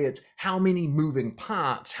 Basically, it's how many moving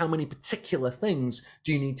parts, how many particular things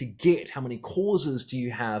do you need to get, how many causes do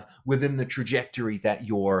you have within the trajectory that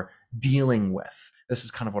you're dealing with. This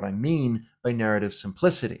is kind of what I mean by narrative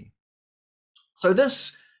simplicity. So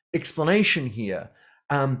this explanation here,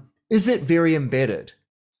 is it very embedded?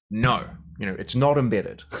 No, it's not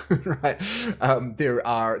embedded, right?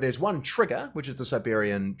 There's one trigger, which is the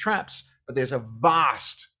Siberian traps, but there's a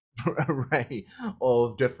vast array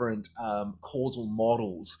of different causal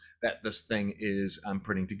models that this thing is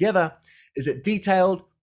putting together. Is it detailed?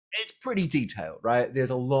 It's pretty detailed, right? There's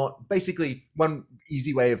a lot. Basically, one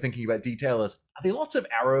easy way of thinking about detail is, are there lots of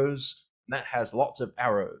arrows? And that has lots of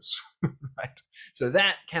arrows, right? So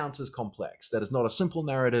that counts as complex. That is not a simple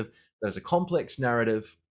narrative. That is a complex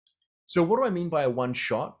narrative. So what do I mean by a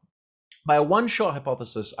one-shot? By a one-shot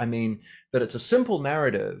hypothesis, I mean that it's a simple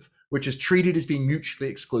narrative which is treated as being mutually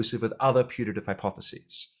exclusive with other putative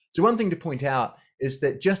hypotheses. So one thing to point out is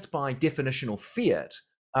that just by definitional fiat,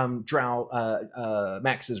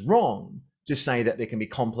 Max is wrong to say that there can be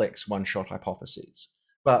complex one-shot hypotheses.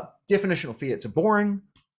 But definitional fiats are boring.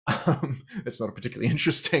 It's not a particularly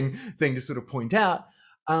interesting thing to sort of point out.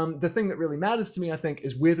 The thing that really matters to me, I think,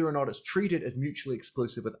 is whether or not it's treated as mutually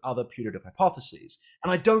exclusive with other putative hypotheses.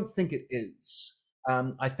 And I don't think it is.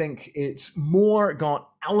 I think it's more got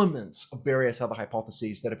elements of various other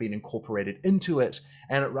hypotheses that have been incorporated into it,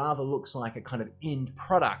 and it rather looks like a kind of end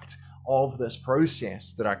product of this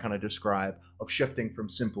process that I kind of describe of shifting from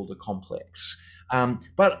simple to complex.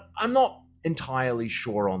 But I'm not entirely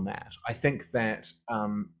sure on that. I think that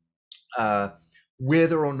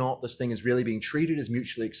Whether or not this thing is really being treated as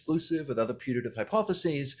mutually exclusive with other putative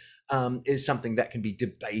hypotheses is something that can be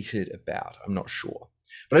debated about. I'm not sure.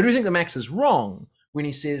 But I do think that Max is wrong when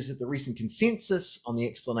he says that the recent consensus on the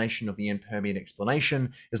explanation of the end-Permian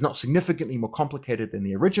explanation is not significantly more complicated than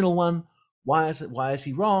the original one. Why is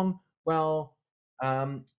he wrong? Well,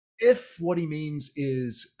 if what he means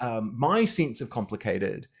is my sense of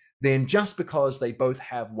complicated, then just because they both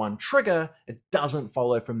have one trigger, it doesn't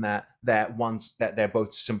follow from that that they're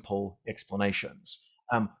both simple explanations.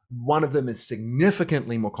 One of them is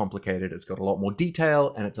significantly more complicated. It's got a lot more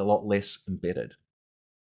detail and it's a lot less embedded.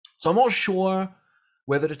 So I'm not sure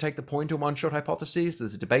whether to take the point or one-shot hypotheses.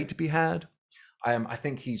 There's a debate to be had. I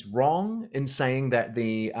think he's wrong in saying that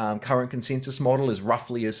the current consensus model is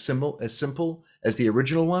roughly as simple as the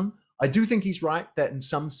original one. I do think he's right that in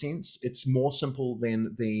some sense it's more simple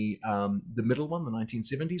than the middle one, the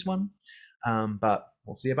 1970s one, but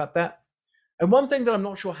we'll see about that. And one thing that I'm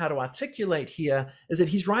not sure how to articulate here is that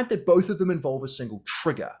he's right that both of them involve a single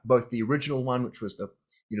trigger, both the original one, which was the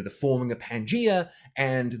forming of Pangea,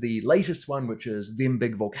 and the latest one, which is them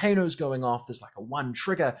big volcanoes going off. There's like a one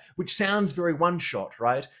trigger, which sounds very one shot,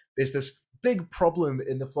 right? There's this big problem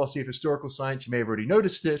in the philosophy of historical science, you may have already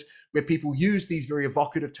noticed it, where people use these very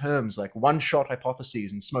evocative terms like one-shot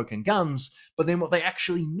hypotheses and smoke and guns, but then what they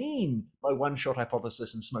actually mean by one-shot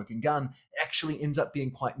hypothesis and smoke and gun actually ends up being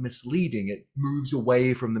quite misleading. It moves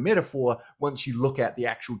away from the metaphor once you look at the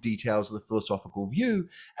actual details of the philosophical view,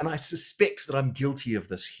 and I suspect that I'm guilty of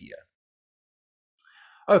this here.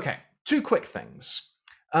 Okay, two quick things.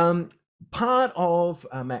 Part of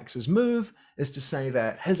Max's move is to say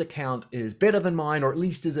that his account is better than mine, or at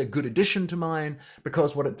least is a good addition to mine,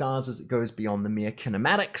 because what it does is it goes beyond the mere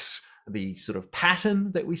kinematics, the sort of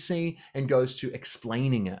pattern that we see, and goes to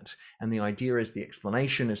explaining it. And the idea is the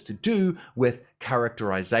explanation is to do with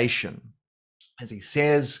characterization. As he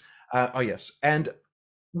says, oh yes, and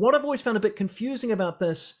what I've always found a bit confusing about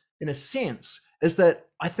this, in a sense, is that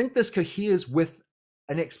I think this coheres with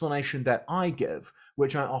an explanation that I give,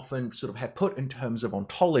 which I often sort of have put in terms of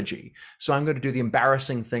ontology. So I'm going to do the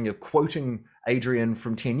embarrassing thing of quoting Adrian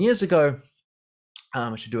from 10 years ago.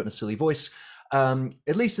 I should do it in a silly voice.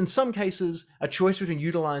 At least in some cases, a choice between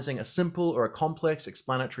utilizing a simple or a complex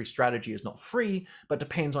explanatory strategy is not free, but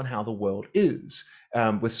depends on how the world is.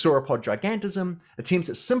 With sauropod gigantism, attempts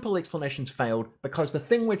at simple explanations failed because the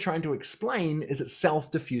thing we're trying to explain is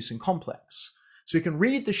itself diffuse and complex. So we can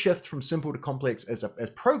read the shift from simple to complex as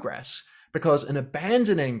progress, because in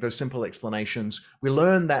abandoning those simple explanations, we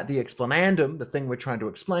learn that the explanandum, the thing we're trying to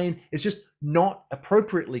explain, is just not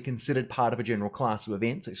appropriately considered part of a general class of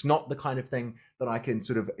events. It's not the kind of thing that I can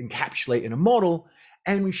sort of encapsulate in a model,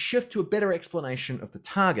 and we shift to a better explanation of the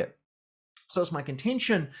target. So it's my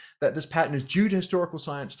contention that this pattern is due to historical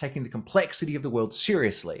science taking the complexity of the world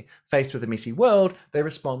seriously. Faced with a messy world, they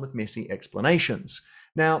respond with messy explanations.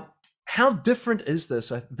 Now, how different is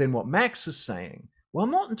this than what Max is saying? Well,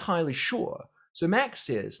 I'm not entirely sure. So Max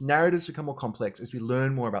says narratives become more complex as we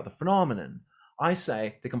learn more about the phenomenon. I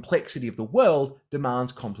say the complexity of the world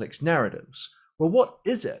demands complex narratives. Well, what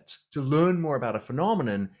is it to learn more about a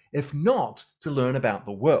phenomenon if not to learn about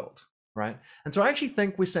the world, right? And so I actually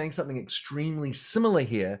think we're saying something extremely similar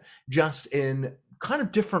here, just in kind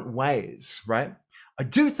of different ways, right? I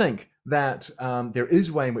do think that there is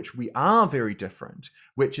a way in which we are very different,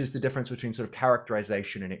 which is the difference between sort of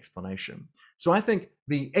characterization and explanation. So I think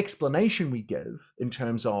the explanation we give in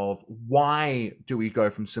terms of why do we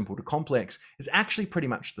go from simple to complex is actually pretty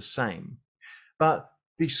much the same. But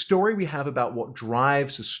the story we have about what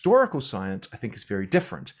drives historical science, I think, is very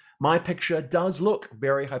different. My picture does look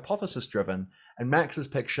very hypothesis-driven, and Max's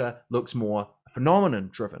picture looks more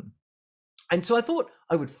phenomenon-driven. And so I thought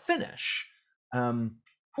I would finish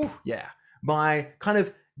by kind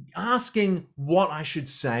of asking what I should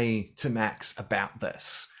say to Max about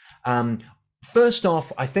this. First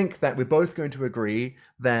off, I think that we're both going to agree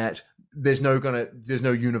that there's no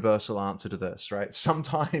universal answer to this, right?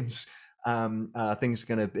 Sometimes things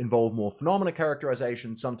are going to involve more phenomena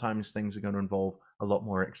characterization. Sometimes things are going to involve a lot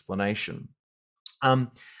more explanation.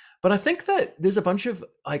 But I think that there's a bunch of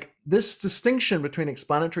this distinction between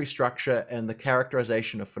explanatory structure and the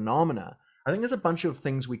characterization of phenomena. I think there's a bunch of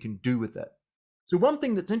things we can do with it. So one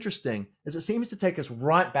thing that's interesting is it seems to take us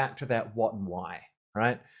right back to that what and why,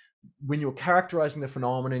 right? When you're characterizing the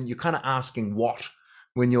phenomenon, you're kind of asking what.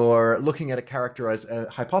 When you're looking at a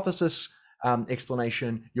hypothesis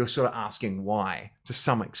explanation, you're sort of asking why to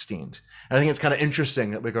some extent. And I think it's kind of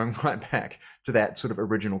interesting that we're going right back to that sort of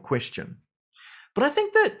original question. But I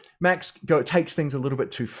think that Max takes things a little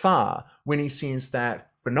bit too far when he says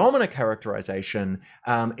that phenomena characterization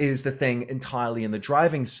is the thing entirely in the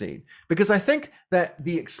driving seat. Because I think that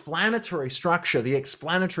the explanatory structure, the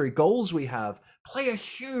explanatory goals we have, play a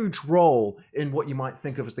huge role in what you might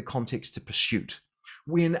think of as the context to pursuit.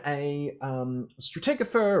 When a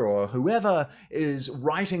stratigrapher or whoever is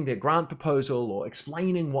writing their grant proposal or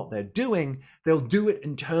explaining what they're doing, they'll do it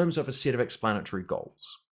in terms of a set of explanatory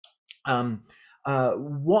goals.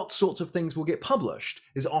 What sorts of things will get published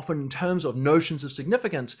is often in terms of notions of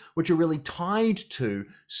significance, which are really tied to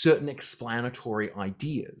certain explanatory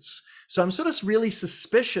ideas. So I'm sort of really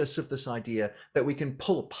suspicious of this idea that we can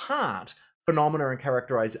pull apart phenomena and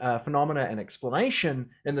characterize phenomena and explanation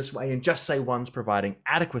in this way and just say one's providing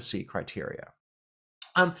adequacy criteria.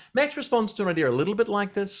 Max responds to an idea a little bit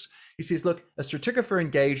like this. He says, look, a stratigrapher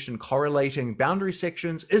engaged in correlating boundary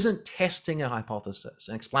sections isn't testing a hypothesis,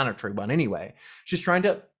 an explanatory one anyway. She's trying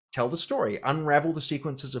to tell the story, unravel the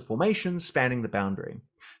sequences of formations spanning the boundary.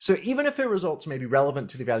 So even if her results may be relevant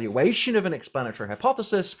to the evaluation of an explanatory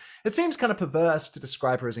hypothesis, it seems kind of perverse to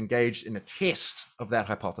describe her as engaged in a test of that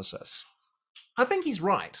hypothesis. I think he's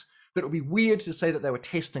right, that it would be weird to say that they were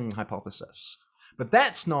testing the hypothesis. But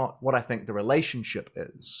that's not what I think the relationship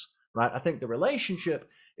is, right? I think the relationship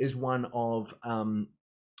is one of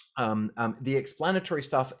the explanatory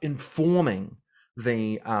stuff informing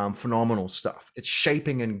the phenomenal stuff. It's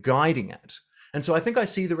shaping and guiding it. And so I think I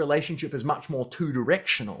see the relationship as much more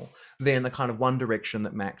two-directional than the kind of one direction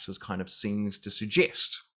that Max is kind of seems to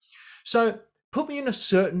suggest. So put me in a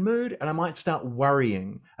certain mood and I might start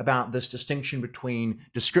worrying about this distinction between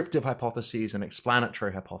descriptive hypotheses and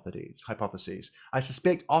explanatory hypotheses. I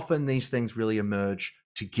suspect often these things really emerge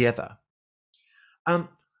together.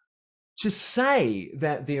 To say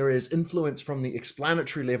that there is influence from the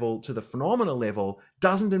explanatory level to the phenomenal level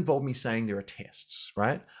doesn't involve me saying there are tests,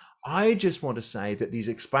 right? I just want to say that these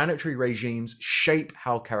explanatory regimes shape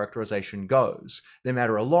how characterization goes. They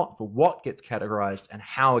matter a lot for what gets categorized and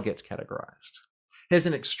how it gets categorized. Here's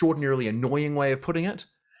an extraordinarily annoying way of putting it.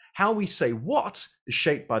 How we say what is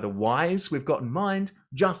shaped by the whys we've got in mind,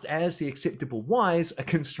 just as the acceptable whys are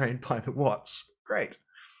constrained by the whats. Great.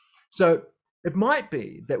 So it might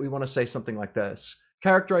be that we want to say something like this.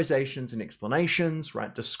 Characterizations and explanations,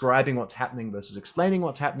 right? Describing what's happening versus explaining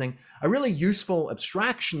what's happening are really useful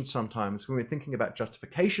abstractions sometimes when we're thinking about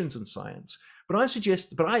justifications in science. But I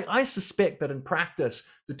suspect that in practice,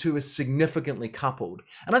 the two are significantly coupled.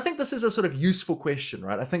 And I think this is a sort of useful question,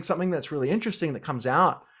 right? I think something that's really interesting that comes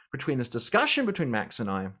out between this discussion between Max and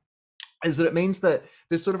I is that it means that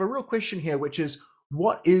there's sort of a real question here, which is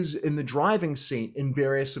what is in the driving seat in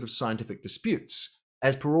various sort of scientific disputes?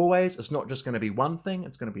 As per always, it's not just going to be one thing,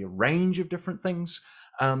 it's going to be a range of different things.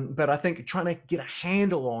 But I think trying to get a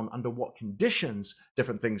handle on under what conditions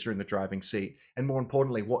different things are in the driving seat, and more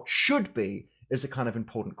importantly, what should be, is a kind of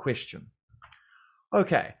important question.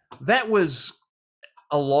 Okay, that was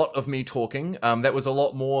a lot of me talking. That was a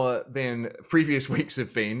lot more than previous weeks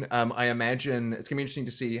have been. I imagine it's going to be interesting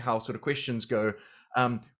to see how sort of questions go.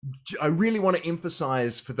 I really want to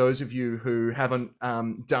emphasize for those of you who haven't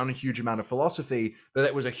done a huge amount of philosophy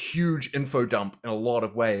that was a huge info dump in a lot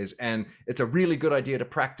of ways, and it's a really good idea to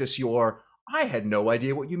practice your I had no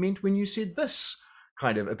idea what you meant when you said this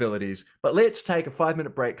kind of abilities. But let's take a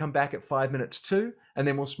 5-minute break, come back at 5 minutes 2, and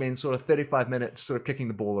then we'll spend sort of 35 minutes sort of kicking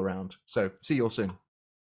the ball around. So see you all soon.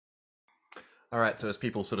 All right, so as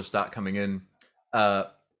people sort of start coming in,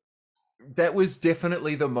 that was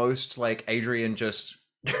definitely the most like Adrian just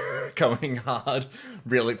going hard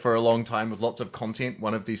really for a long time with lots of content,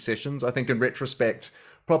 one of these sessions. I think in retrospect,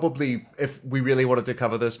 probably if we really wanted to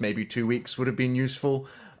cover this, maybe 2 weeks would have been useful.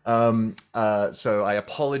 So I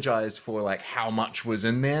apologize for like how much was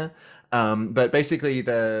in there. But basically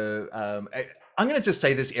I'm going to just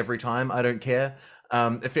say this every time. I don't care.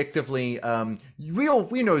 Effectively,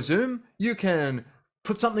 we know Zoom. You can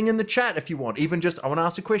put something in the chat if you want. Even just, I want to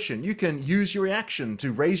ask a question. You can use your reaction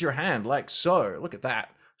to raise your hand like so. Look at that.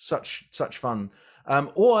 Such fun.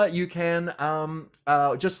 Or you can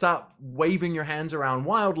just start waving your hands around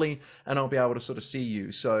wildly and I'll be able to sort of see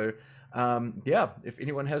you. So yeah, if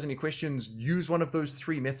anyone has any questions, use one of those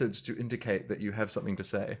 3 methods to indicate that you have something to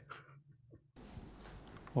say.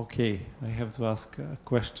 Okay, I have to ask a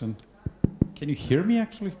question. Can you hear me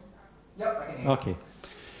actually? Yep, I can hear you. Okay.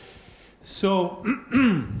 So,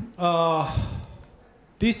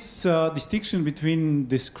 this distinction between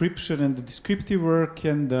description and the descriptive work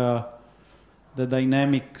and the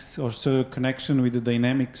dynamics, or so connection with the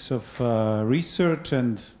dynamics of research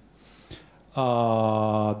and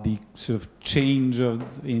the sort of change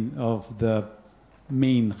of the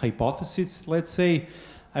main hypothesis, let's say,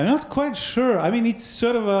 I'm not quite sure. I mean, it's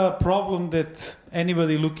sort of a problem that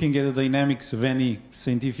anybody looking at the dynamics of any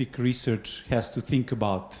scientific research has to think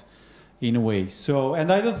about in a way. So, and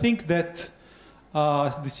I don't think that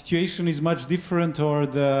the situation is much different or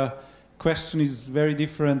the question is very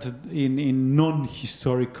different in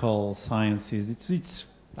non-historical sciences. It's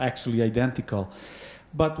actually identical.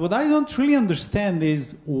 But what I don't really understand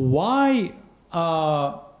is why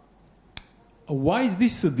is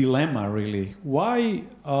this a dilemma, really? Why,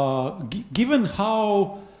 given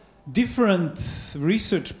how different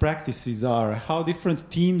research practices are, how different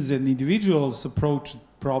teams and individuals approach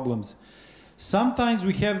problems, sometimes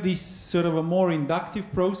we have this sort of a more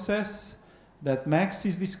inductive process that Max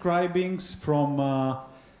is describing from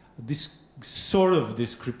this sort of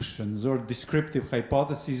descriptions or descriptive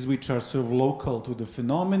hypotheses which are sort of local to the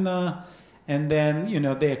phenomena, and then, you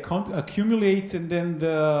know, they accumulate, and then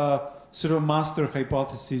the sort of master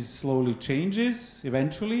hypothesis slowly changes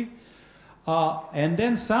eventually. And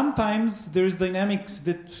then sometimes there's dynamics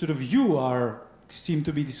that sort of you seem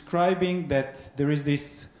to be describing, that there is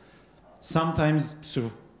this sometimes sort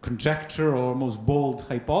of conjecture or almost bold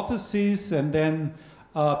hypothesis, and then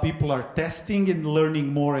people are testing and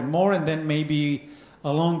learning more and more, and then maybe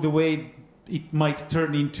along the way it might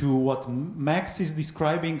turn into what Max is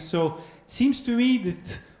describing. So it seems to me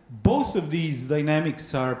that both of these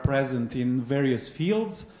dynamics are present in various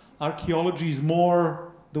fields. Archaeology is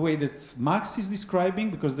more the way that Max is describing,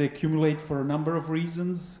 because they accumulate for a number of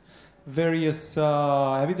reasons, various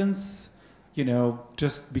evidence, you know,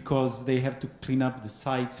 just because they have to clean up the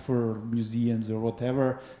sites for museums or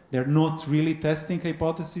whatever. They're not really testing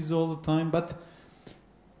hypotheses all the time. But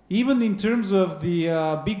even in terms of the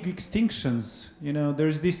big extinctions, you know,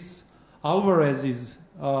 there's this Alvarez's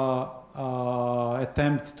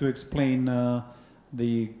attempt to explain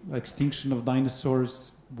the extinction of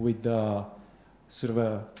dinosaurs with sort of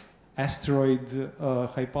a asteroid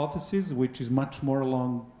hypothesis, which is much more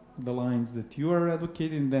along the lines that you are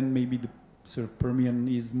advocating. Then maybe the sort of Permian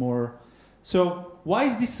is more. So why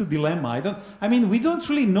is this a dilemma? I mean, we don't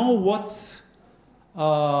really know what's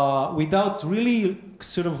without really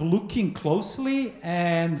sort of looking closely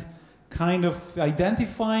and kind of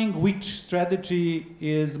identifying which strategy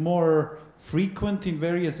is more frequent in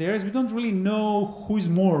various areas. We don't really know who's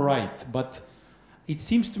more right, but it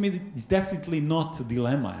seems to me that it's definitely not a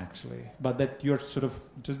dilemma, actually, but that you're sort of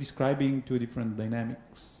just describing two different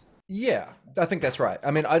dynamics. Yeah, I think that's right.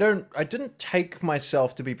 I mean, I didn't take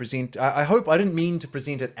myself to be I hope I didn't mean to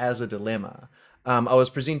present it as a dilemma. I was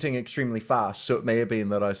presenting extremely fast, so it may have been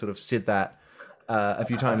that I sort of said that a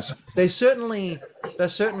few times. They're certainly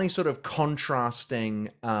sort of contrasting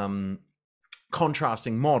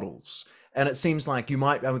models. And it seems like you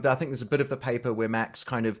might, I think there's a bit of the paper where Max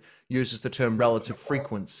kind of uses the term relative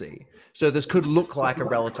frequency. So this could look like a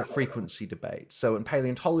relative frequency debate. So in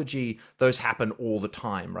paleontology, those happen all the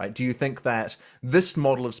time, right? Do you think that this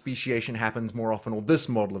model of speciation happens more often, or this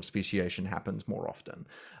model of speciation happens more often?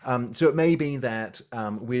 So it may be that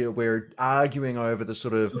we're arguing over the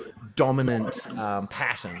sort of dominant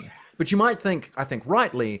pattern. But you might think, I think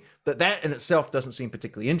rightly, that in itself doesn't seem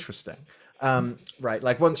particularly interesting. Right,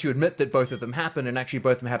 like once you admit that both of them happen, and actually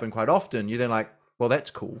both of them happen quite often, you're then like, well,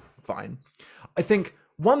 that's cool, fine. I think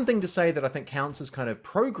one thing to say that I think counts as kind of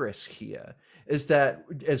progress here is that,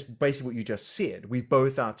 as basically what you just said, we've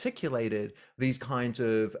both articulated these kinds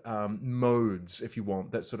of modes, if you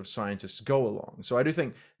want, that sort of scientists go along. So I do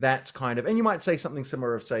think that's kind of, and you might say something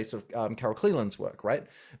similar of, say, sort of Carol Cleland's work, right?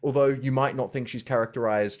 Although you might not think she's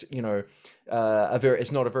characterized, you know,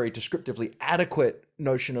 it's not a very descriptively adequate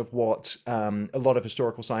notion of what a lot of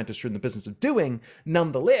historical scientists are in the business of doing.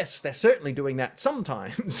 Nonetheless, they're certainly doing that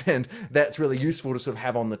sometimes, and that's really useful to sort of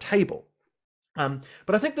have on the table.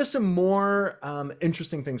 But I think there's some more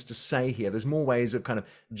interesting things to say here. There's more ways of kind of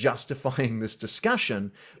justifying this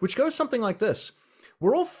discussion, which goes something like this.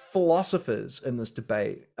 We're all philosophers in this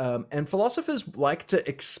debate, and philosophers like to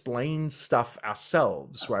explain stuff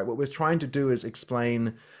ourselves, right? What we're trying to do is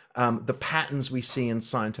explain the patterns we see in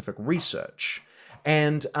scientific research.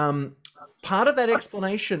 And part of that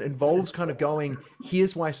explanation involves kind of going,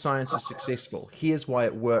 here's why science is successful, here's why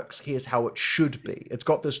it works, here's how it should be. It's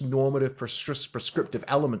got this normative, prescriptive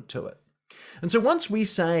element to it. And so once we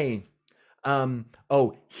say,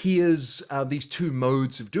 oh, here's these two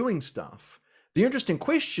modes of doing stuff, the interesting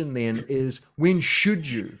question then is, when should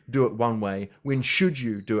you do it one way? When should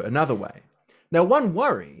you do it another way? Now, one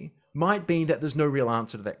worry might be that there's no real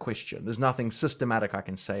answer to that question. There's nothing systematic I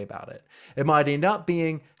can say about it. It might end up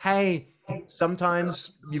being, hey,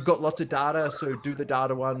 sometimes you've got lots of data, so do the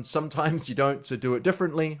data one. Sometimes you don't, so do it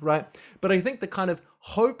differently, right? But I think the kind of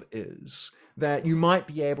hope is that you might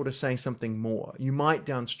be able to say something more. You might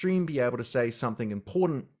downstream be able to say something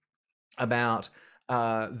important about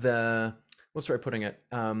what's the way of putting it?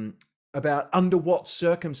 About under what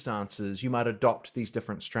circumstances you might adopt these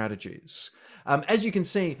different strategies. As you can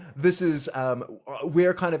see, this is,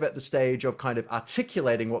 we're kind of at the stage of kind of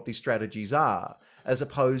articulating what these strategies are, as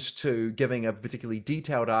opposed to giving a particularly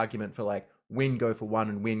detailed argument for like when go for one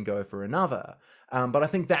and when go for another. But I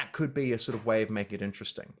think that could be a sort of way of making it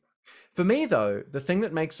interesting. For me, though, the thing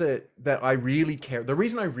that makes it that I really care, the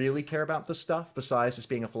reason I really care about this stuff, besides just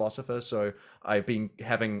being a philosopher, so I've been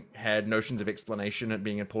having had notions of explanation and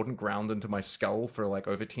being important ground into my skull for like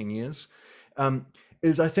over 10 years,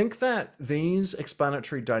 is I think that these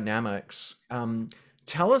explanatory dynamics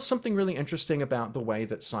tell us something really interesting about the way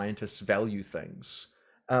that scientists value things.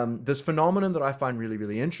 This phenomenon that I find really,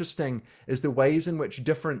 really interesting is the ways in which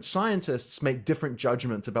different scientists make different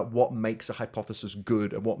judgments about what makes a hypothesis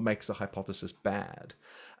good and what makes a hypothesis bad.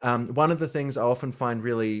 One of the things I often find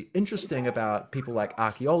really interesting about people like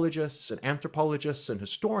archaeologists and anthropologists and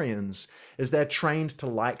historians is they're trained to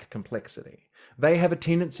like complexity. They have a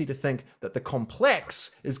tendency to think that the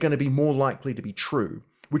complex is going to be more likely to be true,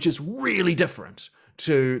 which is really different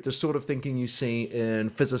to the sort of thinking you see in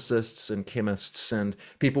physicists and chemists and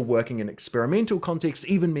people working in experimental contexts.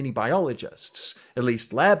 Even many biologists, at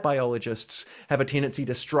least lab biologists, have a tendency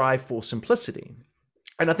to strive for simplicity.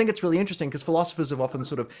 And I think it's really interesting because philosophers have often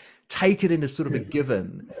sort of taken it as sort of a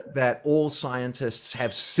given that all scientists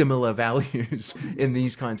have similar values in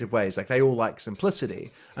these kinds of ways. Like they all like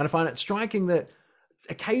simplicity. And I find it striking that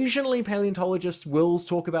occasionally paleontologists will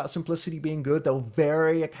talk about simplicity being good. They'll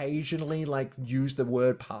very occasionally like use the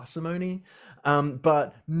word parsimony,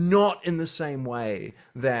 but not in the same way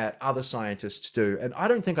that other scientists do. And I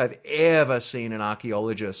don't think I've ever seen an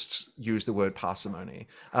archaeologist use the word parsimony.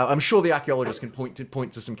 I'm sure the archaeologist can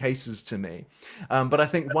point to some cases to me. But I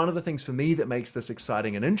think one of the things for me that makes this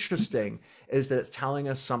exciting and interesting is that it's telling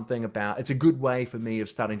us something about, it's a good way for me of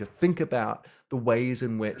starting to think about the ways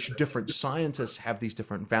in which different scientists have these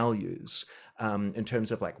different values in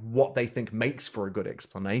terms of like what they think makes for a good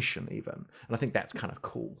explanation even. And I think that's kind of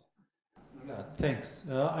cool. Yeah, thanks.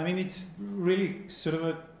 I mean, it's really sort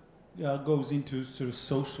of goes into sort of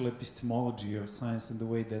social epistemology of science and the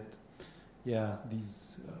way that,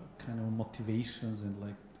 these kind of motivations and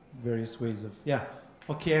like various ways of,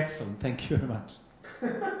 okay, excellent. Thank you very much.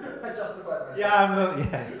 I justified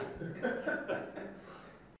myself.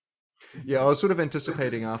 Yeah, I was sort of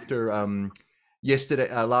anticipating after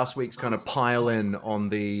last week's kind of pile in on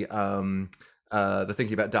the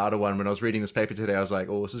thinking about data one. When I was reading this paper today, I was like,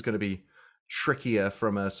 oh, this is going to be trickier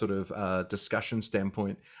from a sort of discussion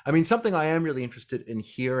standpoint. I mean, something I am really interested in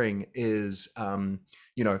hearing is,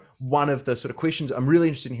 one of the sort of questions I'm really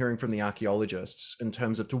interested in hearing from the archaeologists in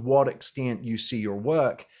terms of to what extent you see your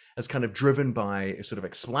work as kind of driven by sort of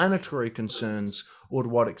explanatory concerns, or to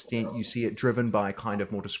what extent you see it driven by kind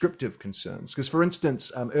of more descriptive concerns. Because, for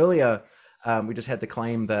instance, earlier we just had the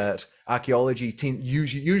claim that archaeology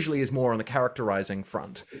usually is more on the characterizing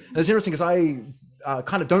front. And it's interesting because I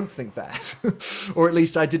kind of don't think that, or at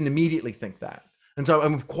least I didn't immediately think that. And so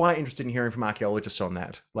I'm quite interested in hearing from archaeologists on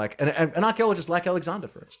that, like an archaeologist like Alexander,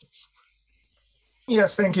 for instance.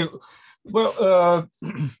 Yes, thank you. Well,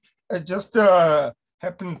 I just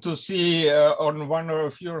happened to see on one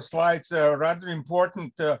of your slides a rather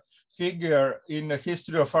important figure in the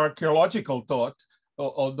history of archaeological thought,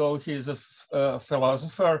 although he's a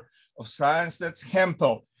philosopher of science. That's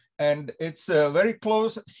Hempel. And it's very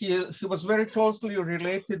close. He was very closely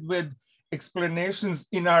related with explanations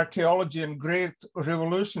in archaeology and great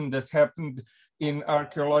revolution that happened in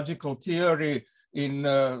archaeological theory in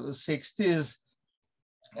 60s.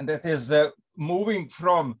 And that is moving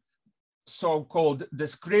from so-called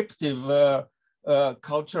descriptive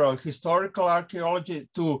cultural historical archaeology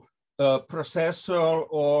to processual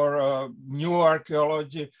or new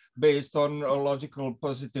archaeology based on logical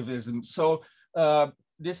positivism. So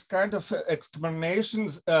this kind of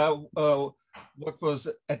explanations, what was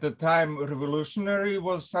at the time revolutionary,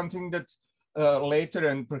 was something that later,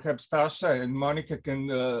 and perhaps Tasha and Monica can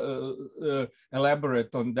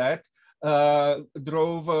elaborate on that,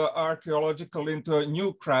 drove archaeological into a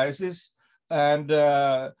new crisis. And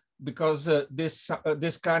because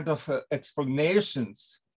this kind of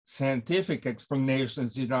explanations, scientific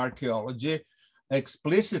explanations in archaeology,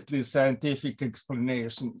 explicitly scientific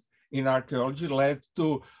explanations in archaeology, led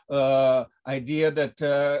to idea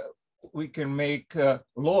that we can make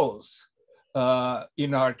laws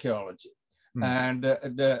in archaeology. And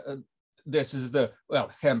this is the,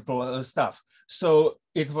 Hempel stuff. So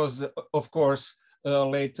it was, of course,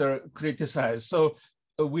 later criticized. So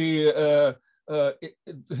we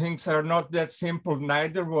things are not that simple.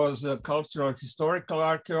 Neither was cultural historical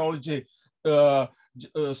archaeology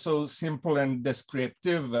so simple and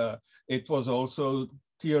descriptive. It was also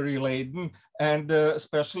theory laden, and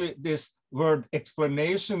especially this word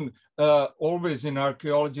explanation always in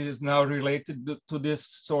archaeology is now related to this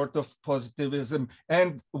sort of positivism,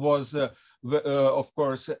 and was of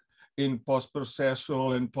course in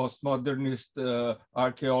post-processual and postmodernist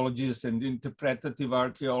archaeologists and interpretative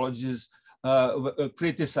archaeologists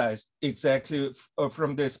criticized exactly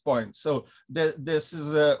from this point. So this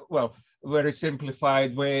is a, well, very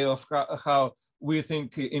simplified way of how we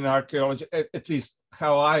think in archaeology, at least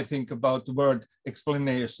how I think about the word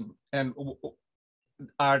explanation, and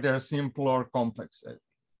are there simple or complex?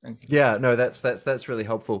 Thank you. Yeah, no, that's really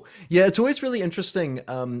helpful. Yeah, it's always really interesting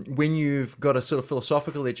when you've got a sort of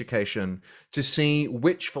philosophical education to see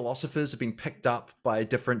which philosophers have been picked up by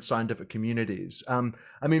different scientific communities.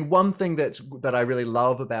 I mean, one thing that I really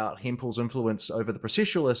love about Hempel's influence over the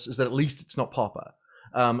processualists is that at least it's not Popper.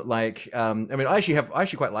 I mean, I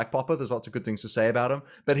actually quite like Popper. There's lots of good things to say about him,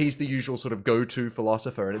 but he's the usual sort of go-to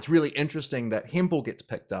philosopher. And it's really interesting that Hempel gets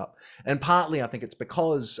picked up. And partly I think it's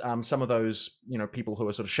because some of those, people who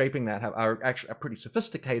are sort of shaping that are actually pretty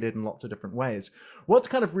sophisticated in lots of different ways. What's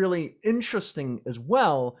kind of really interesting as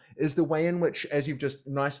well is the way in which, as you've just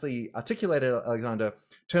nicely articulated, Alexander,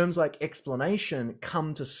 terms like explanation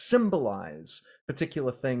come to symbolize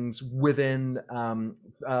particular things within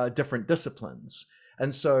different disciplines.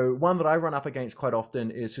 And so one that I run up against quite often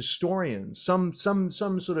is historians. Some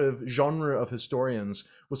sort of genre of historians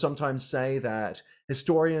will sometimes say that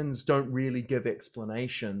historians don't really give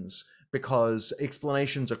explanations because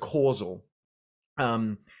explanations are causal.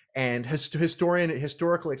 And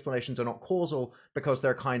historical explanations are not causal because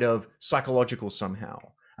they're kind of psychological somehow.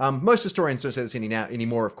 Most historians don't say this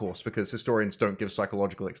anymore, of course, because historians don't give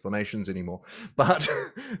psychological explanations anymore. But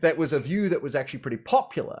that was a view that was actually pretty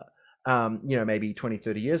popular. Maybe 20,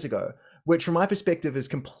 30 years ago, which from my perspective is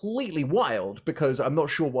completely wild, because I'm not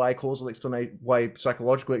sure why why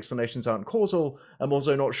psychological explanations aren't causal. I'm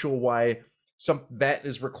also not sure why that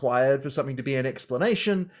is required for something to be an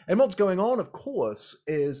explanation. And what's going on, of course,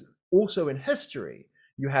 is also in history,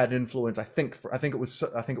 you had influence, I think it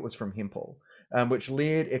was from Hempel, which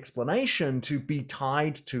led explanation to be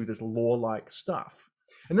tied to this law-like stuff.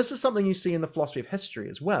 And this is something you see in the philosophy of history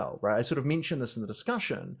as well, right? I sort of mentioned this in the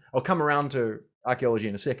discussion. I'll come around to archaeology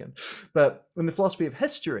in a second. But in the philosophy of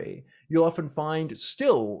history, you'll often find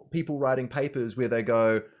still people writing papers where they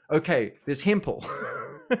go, okay, there's Hempel,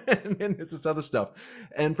 and then there's this other stuff.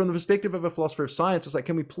 And from the perspective of a philosopher of science, it's like,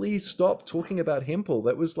 can we please stop talking about Hempel?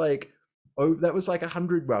 That was like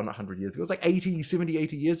 100, well, not 100 years ago. It was like 70,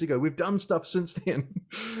 80 years ago. We've done stuff since then.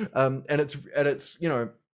 And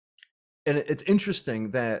it's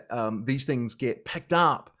interesting that these things get picked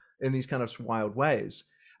up in these kind of wild ways.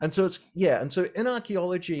 And so in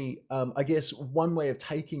archaeology, I guess one way of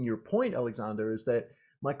taking your point, Alexander, is that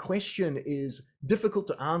my question is difficult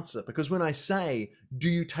to answer, because when I say, do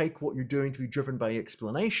you take what you're doing to be driven by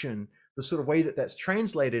explanation, the sort of way that that's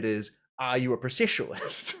translated is, are you a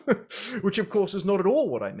processualist? Which of course is not at all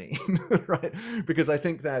what I mean, right? Because I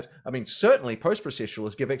think that, certainly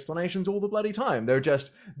post-processualists give explanations all the bloody time. They're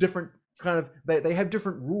just different they have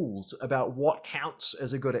different rules about what counts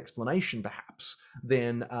as a good explanation, perhaps,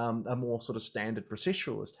 than a more sort of standard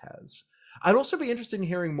processualist has. I'd also be interested in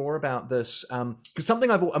hearing more about this, because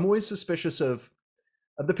something I'm always suspicious of.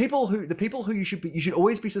 The people who you should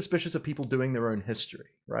always be suspicious of people doing their own history,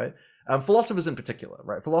 right? Philosophers in particular,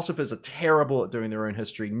 right? Philosophers are terrible at doing their own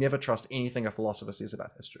history. Never trust anything a philosopher says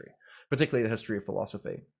about history, particularly the history of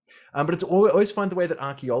philosophy. But it's always find the way that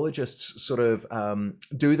archaeologists sort of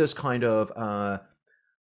do this kind of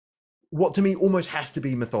what to me almost has to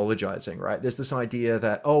be mythologizing, right? There's this idea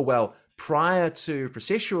that, oh, well, prior to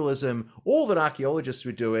processualism, all that archaeologists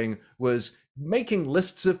were doing was making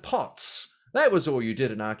lists of pots. That was all you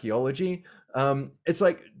did in archaeology. It's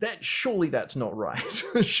like that. Surely that's not right.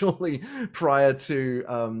 Surely prior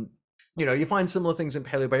to, you find similar things in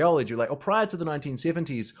paleobiology. Like, prior to the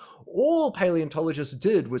 1970s, all paleontologists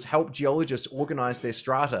did was help geologists organize their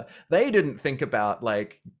strata. They didn't think about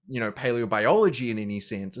paleobiology in any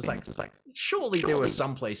sense. It's like surely there were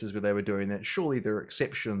some places where they were doing that. Surely there are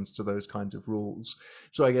exceptions to those kinds of rules.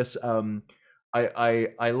 So I guess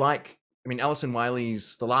I like. Alison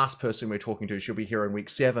Wiley's the last person we're talking to. She'll be here in week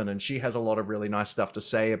 7, and she has a lot of really nice stuff to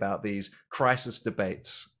say about these crisis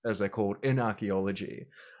debates, as they're called, in archaeology.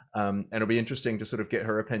 And it'll be interesting to sort of get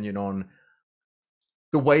her opinion on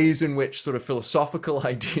the ways in which sort of philosophical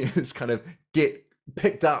ideas kind of get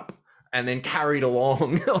picked up and then carried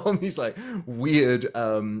along on these like weird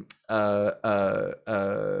kind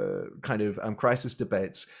of crisis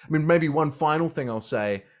debates. I mean, maybe one final thing I'll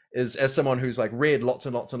say is, as someone who's like read lots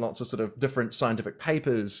and lots and lots of sort of different scientific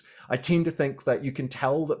papers, I tend to think that you can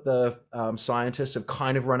tell that the scientists have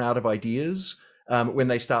kind of run out of ideas when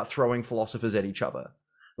they start throwing philosophers at each other.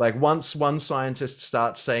 Like once one scientist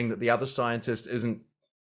starts saying that the other scientist isn't,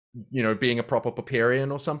 you know, being a proper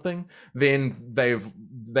Popperian or something, then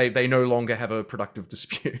they no longer have a productive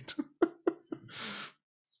dispute.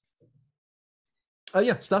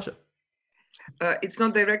 Yeah, Stasha. It's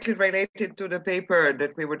not directly related to the paper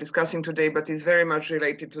that we were discussing today, but it's very much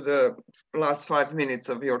related to the last 5 minutes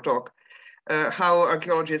of your talk. How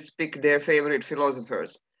archaeologists pick their favorite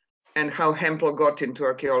philosophers and how Hempel got into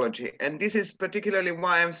archaeology. And this is particularly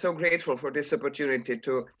why I'm so grateful for this opportunity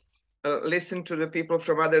to listen to the people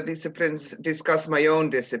from other disciplines discuss my own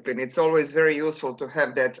discipline. It's always very useful to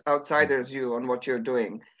have that outsider's view on what you're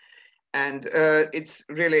doing. And it's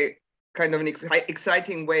really kind of an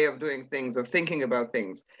exciting way of doing things, of thinking about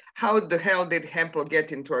things. How the hell did Hempel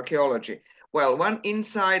get into archaeology? Well, one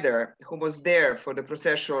insider who was there for the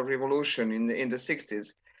processual revolution in the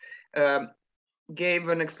 60s gave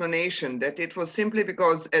an explanation that it was simply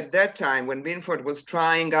because at that time when Binford was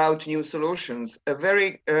trying out new solutions, a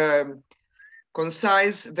very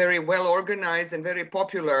concise, very well organized and very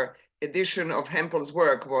popular edition of Hempel's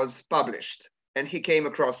work was published and he came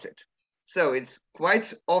across it. So it's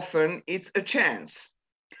quite often, it's a chance.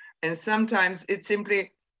 And sometimes it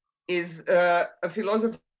simply is a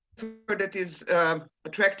philosopher that is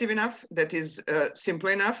attractive enough, that is simple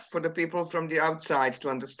enough for the people from the outside to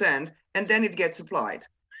understand, and then it gets applied.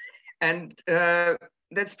 And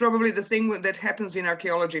that's probably the thing that happens in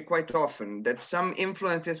archaeology quite often, that some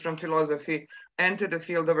influences from philosophy enter the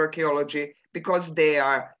field of archaeology because they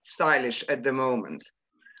are stylish at the moment.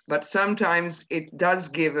 But sometimes it does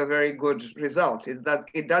give a very good result.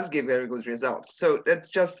 It does give very good results. So that's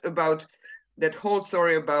just about that whole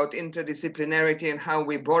story about interdisciplinarity and how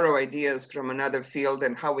we borrow ideas from another field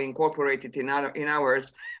and how we incorporate it in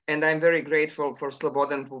ours. And I'm very grateful for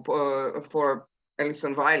Slobodan, for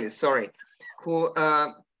Alison Weilis, sorry, who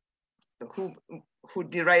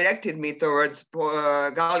directed me towards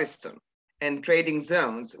Galveston and trading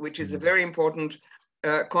zones, which is a very important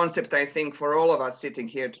concept, I think, for all of us sitting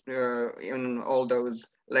here in all those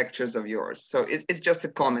lectures of yours. So it's just a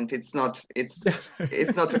comment. It's not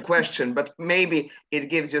a question, but maybe it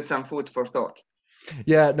gives you some food for thought.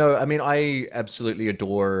 Yeah, no, I mean, I absolutely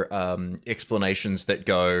adore explanations that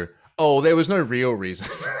go, oh, there was no real reason.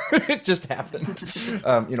 It just happened.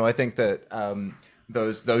 You know, I think that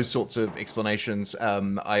those sorts of explanations,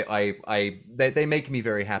 they make me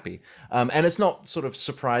very happy. And it's not sort of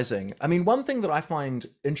surprising. I mean, one thing that I find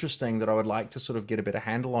interesting that I would like to sort of get a bit of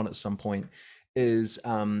handle on at some point is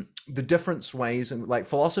the different ways, and like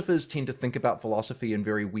philosophers tend to think about philosophy in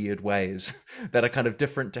very weird ways that are kind of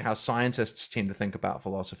different to how scientists tend to think about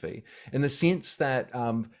philosophy, in the sense that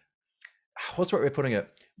what's the right way of putting it?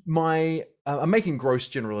 I'm making gross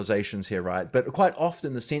generalizations here, right? But quite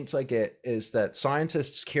often the sense I get is that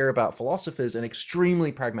scientists care about philosophers in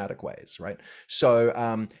extremely pragmatic ways, right?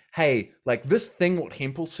 So, hey, like this thing what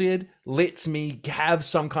Hempel said lets me have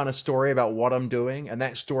some kind of story about what I'm doing, and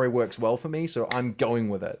that story works well for me, so I'm going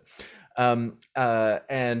with it.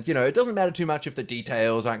 And, you know, it doesn't matter too much if the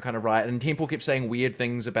details aren't kind of right. And Hempel kept saying weird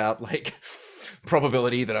things about like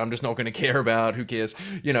probability that I'm just not going to care about. Who cares?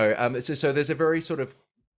 You know, so there's a very sort of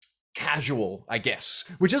casual, I guess,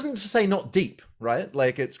 which isn't to say not deep, right?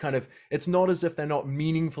 Like it's kind of, it's not as if they're not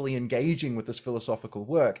meaningfully engaging with this philosophical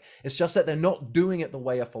work. It's just that they're not doing it the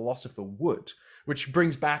way a philosopher would, which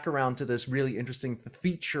brings back around to this really interesting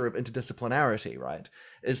feature of interdisciplinarity, right?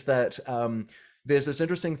 Is that there's this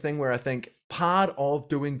interesting thing where I think part of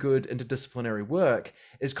doing good interdisciplinary work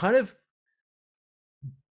is kind of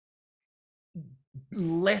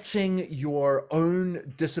letting your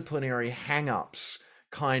own disciplinary hang-ups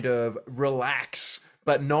kind of relax,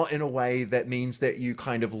 but not in a way that means that you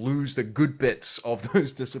kind of lose the good bits of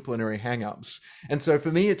those disciplinary hang-ups. And so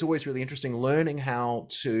for me, it's always really interesting learning how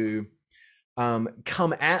to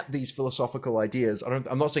come at these philosophical ideas.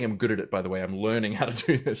 I'm not saying I'm good at it, by the way, I'm learning how to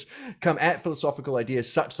do this. Come at philosophical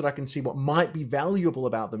ideas such that I can see what might be valuable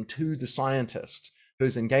about them to the scientist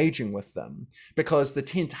who's engaging with them. Because the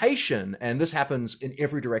temptation, and this happens in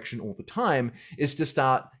every direction all the time, is to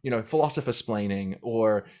start, you know, philosopher-splaining,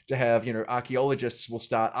 or to have, you know, archaeologists will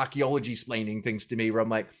start archaeology-splaining things to me where I'm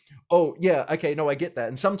like, oh yeah, okay, no, I get that.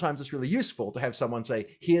 And sometimes it's really useful to have someone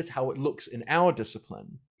say, here's how it looks in our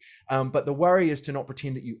discipline. But the worry is to not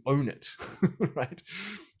pretend that you own it, right?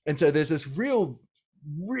 And so there's this real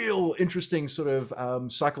real interesting sort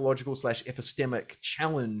of psychological / epistemic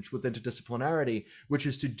challenge with interdisciplinarity, which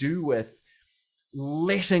is to do with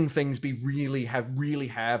letting things be really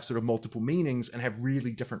have sort of multiple meanings and have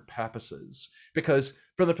really different purposes. Because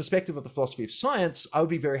from the perspective of the philosophy of science, I would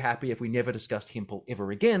be very happy if we never discussed Hempel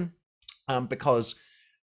ever again, because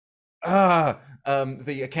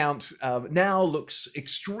the account now looks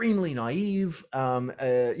extremely naive.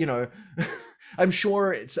 You know, I'm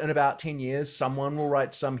sure it's in about 10 years, someone will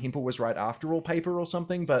write some Hempel was right after all paper or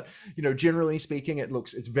something. But, you know, generally speaking,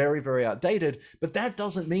 it's very, very outdated. But that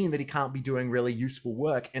doesn't mean that he can't be doing really useful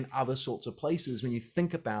work in other sorts of places when you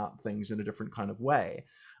think about things in a different kind of way.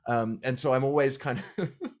 And so I'm always kind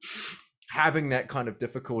of having that kind of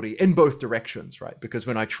difficulty in both directions, right? Because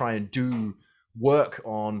when I try and do work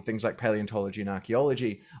on things like paleontology and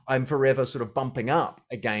archaeology, I'm forever sort of bumping up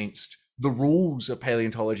against the rules of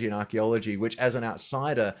paleontology and archaeology, which as an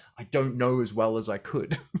outsider, I don't know as well as I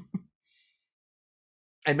could.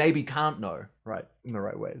 And maybe can't know, right, in the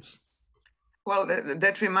right ways. Well,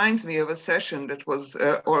 that reminds me of a session that was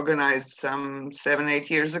organized some 7-8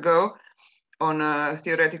 years ago on a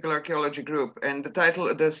theoretical archaeology group. And the title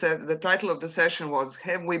of the session was,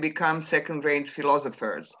 "Have we become second-rate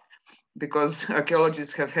philosophers?" Because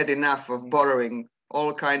archaeologists have had enough of borrowing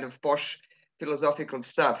all kind of posh philosophical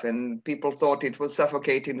stuff, and people thought it was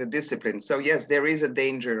suffocating the discipline. So yes, there is a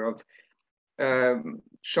danger of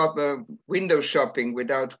window shopping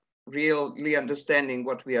without really understanding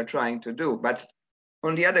what we are trying to do. But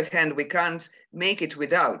on the other hand, we can't make it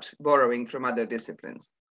without borrowing from other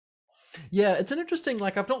disciplines. Yeah, it's an interesting,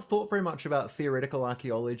 like, I've not thought very much about theoretical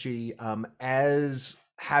archaeology as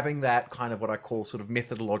having that kind of what I call sort of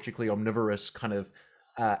methodologically omnivorous kind of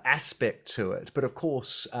aspect to it. But of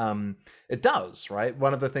course, it does, right?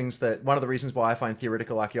 One of the reasons why I find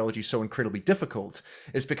theoretical archaeology so incredibly difficult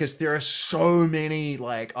is because there are so many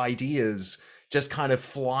like ideas just kind of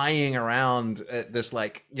flying around at this,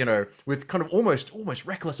 like, you know, with kind of almost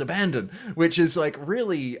reckless abandon, which is like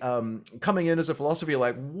really coming in as a philosophy,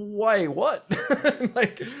 like, wait, what?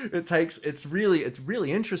 Like, it's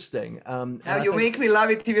really interesting. Now you make me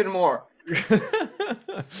love it even more.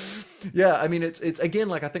 Yeah, I mean, it's again,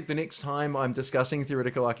 like, I think the next time I'm discussing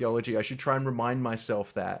theoretical archaeology, I should try and remind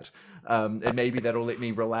myself that, and maybe that'll let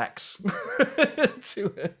me relax to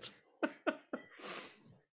it.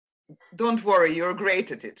 Don't worry, you're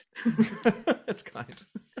great at it. That's kind.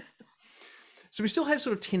 So we still have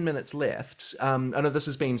sort of 10 minutes left. I know this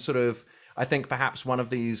has been sort of, I think, perhaps one of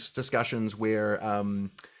these discussions where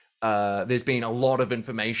there's been a lot of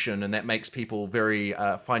information, and that makes people very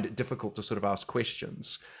find it difficult to sort of ask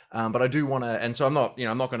questions. But I do want to, and so I'm not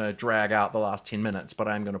going to drag out the last 10 minutes, but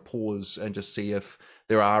I'm going to pause and just see if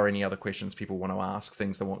there are any other questions people want to ask,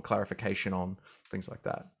 things they want clarification on, things like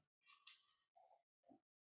that.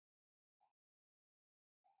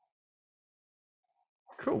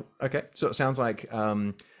 Cool. Okay. So it sounds like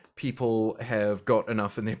people have got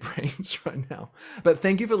enough in their brains right now. But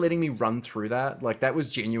thank you for letting me run through that. Like, that was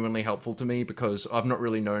genuinely helpful to me because I've not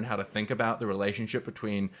really known how to think about the relationship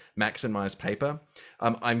between Max and Maya's paper.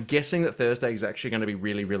 I'm guessing that Thursday is actually going to be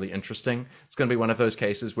really, really interesting. It's going to be one of those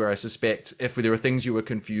cases where I suspect if there are things you were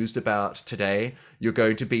confused about today, you're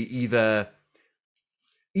going to be either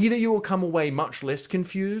you will come away much less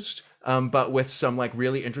confused, but with some like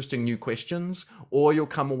really interesting new questions, or you'll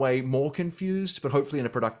come away more confused, but hopefully in a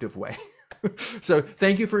productive way. So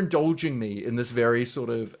thank you for indulging me in this very sort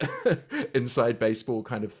of inside baseball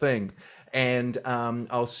kind of thing. And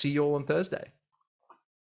I'll see you all on Thursday.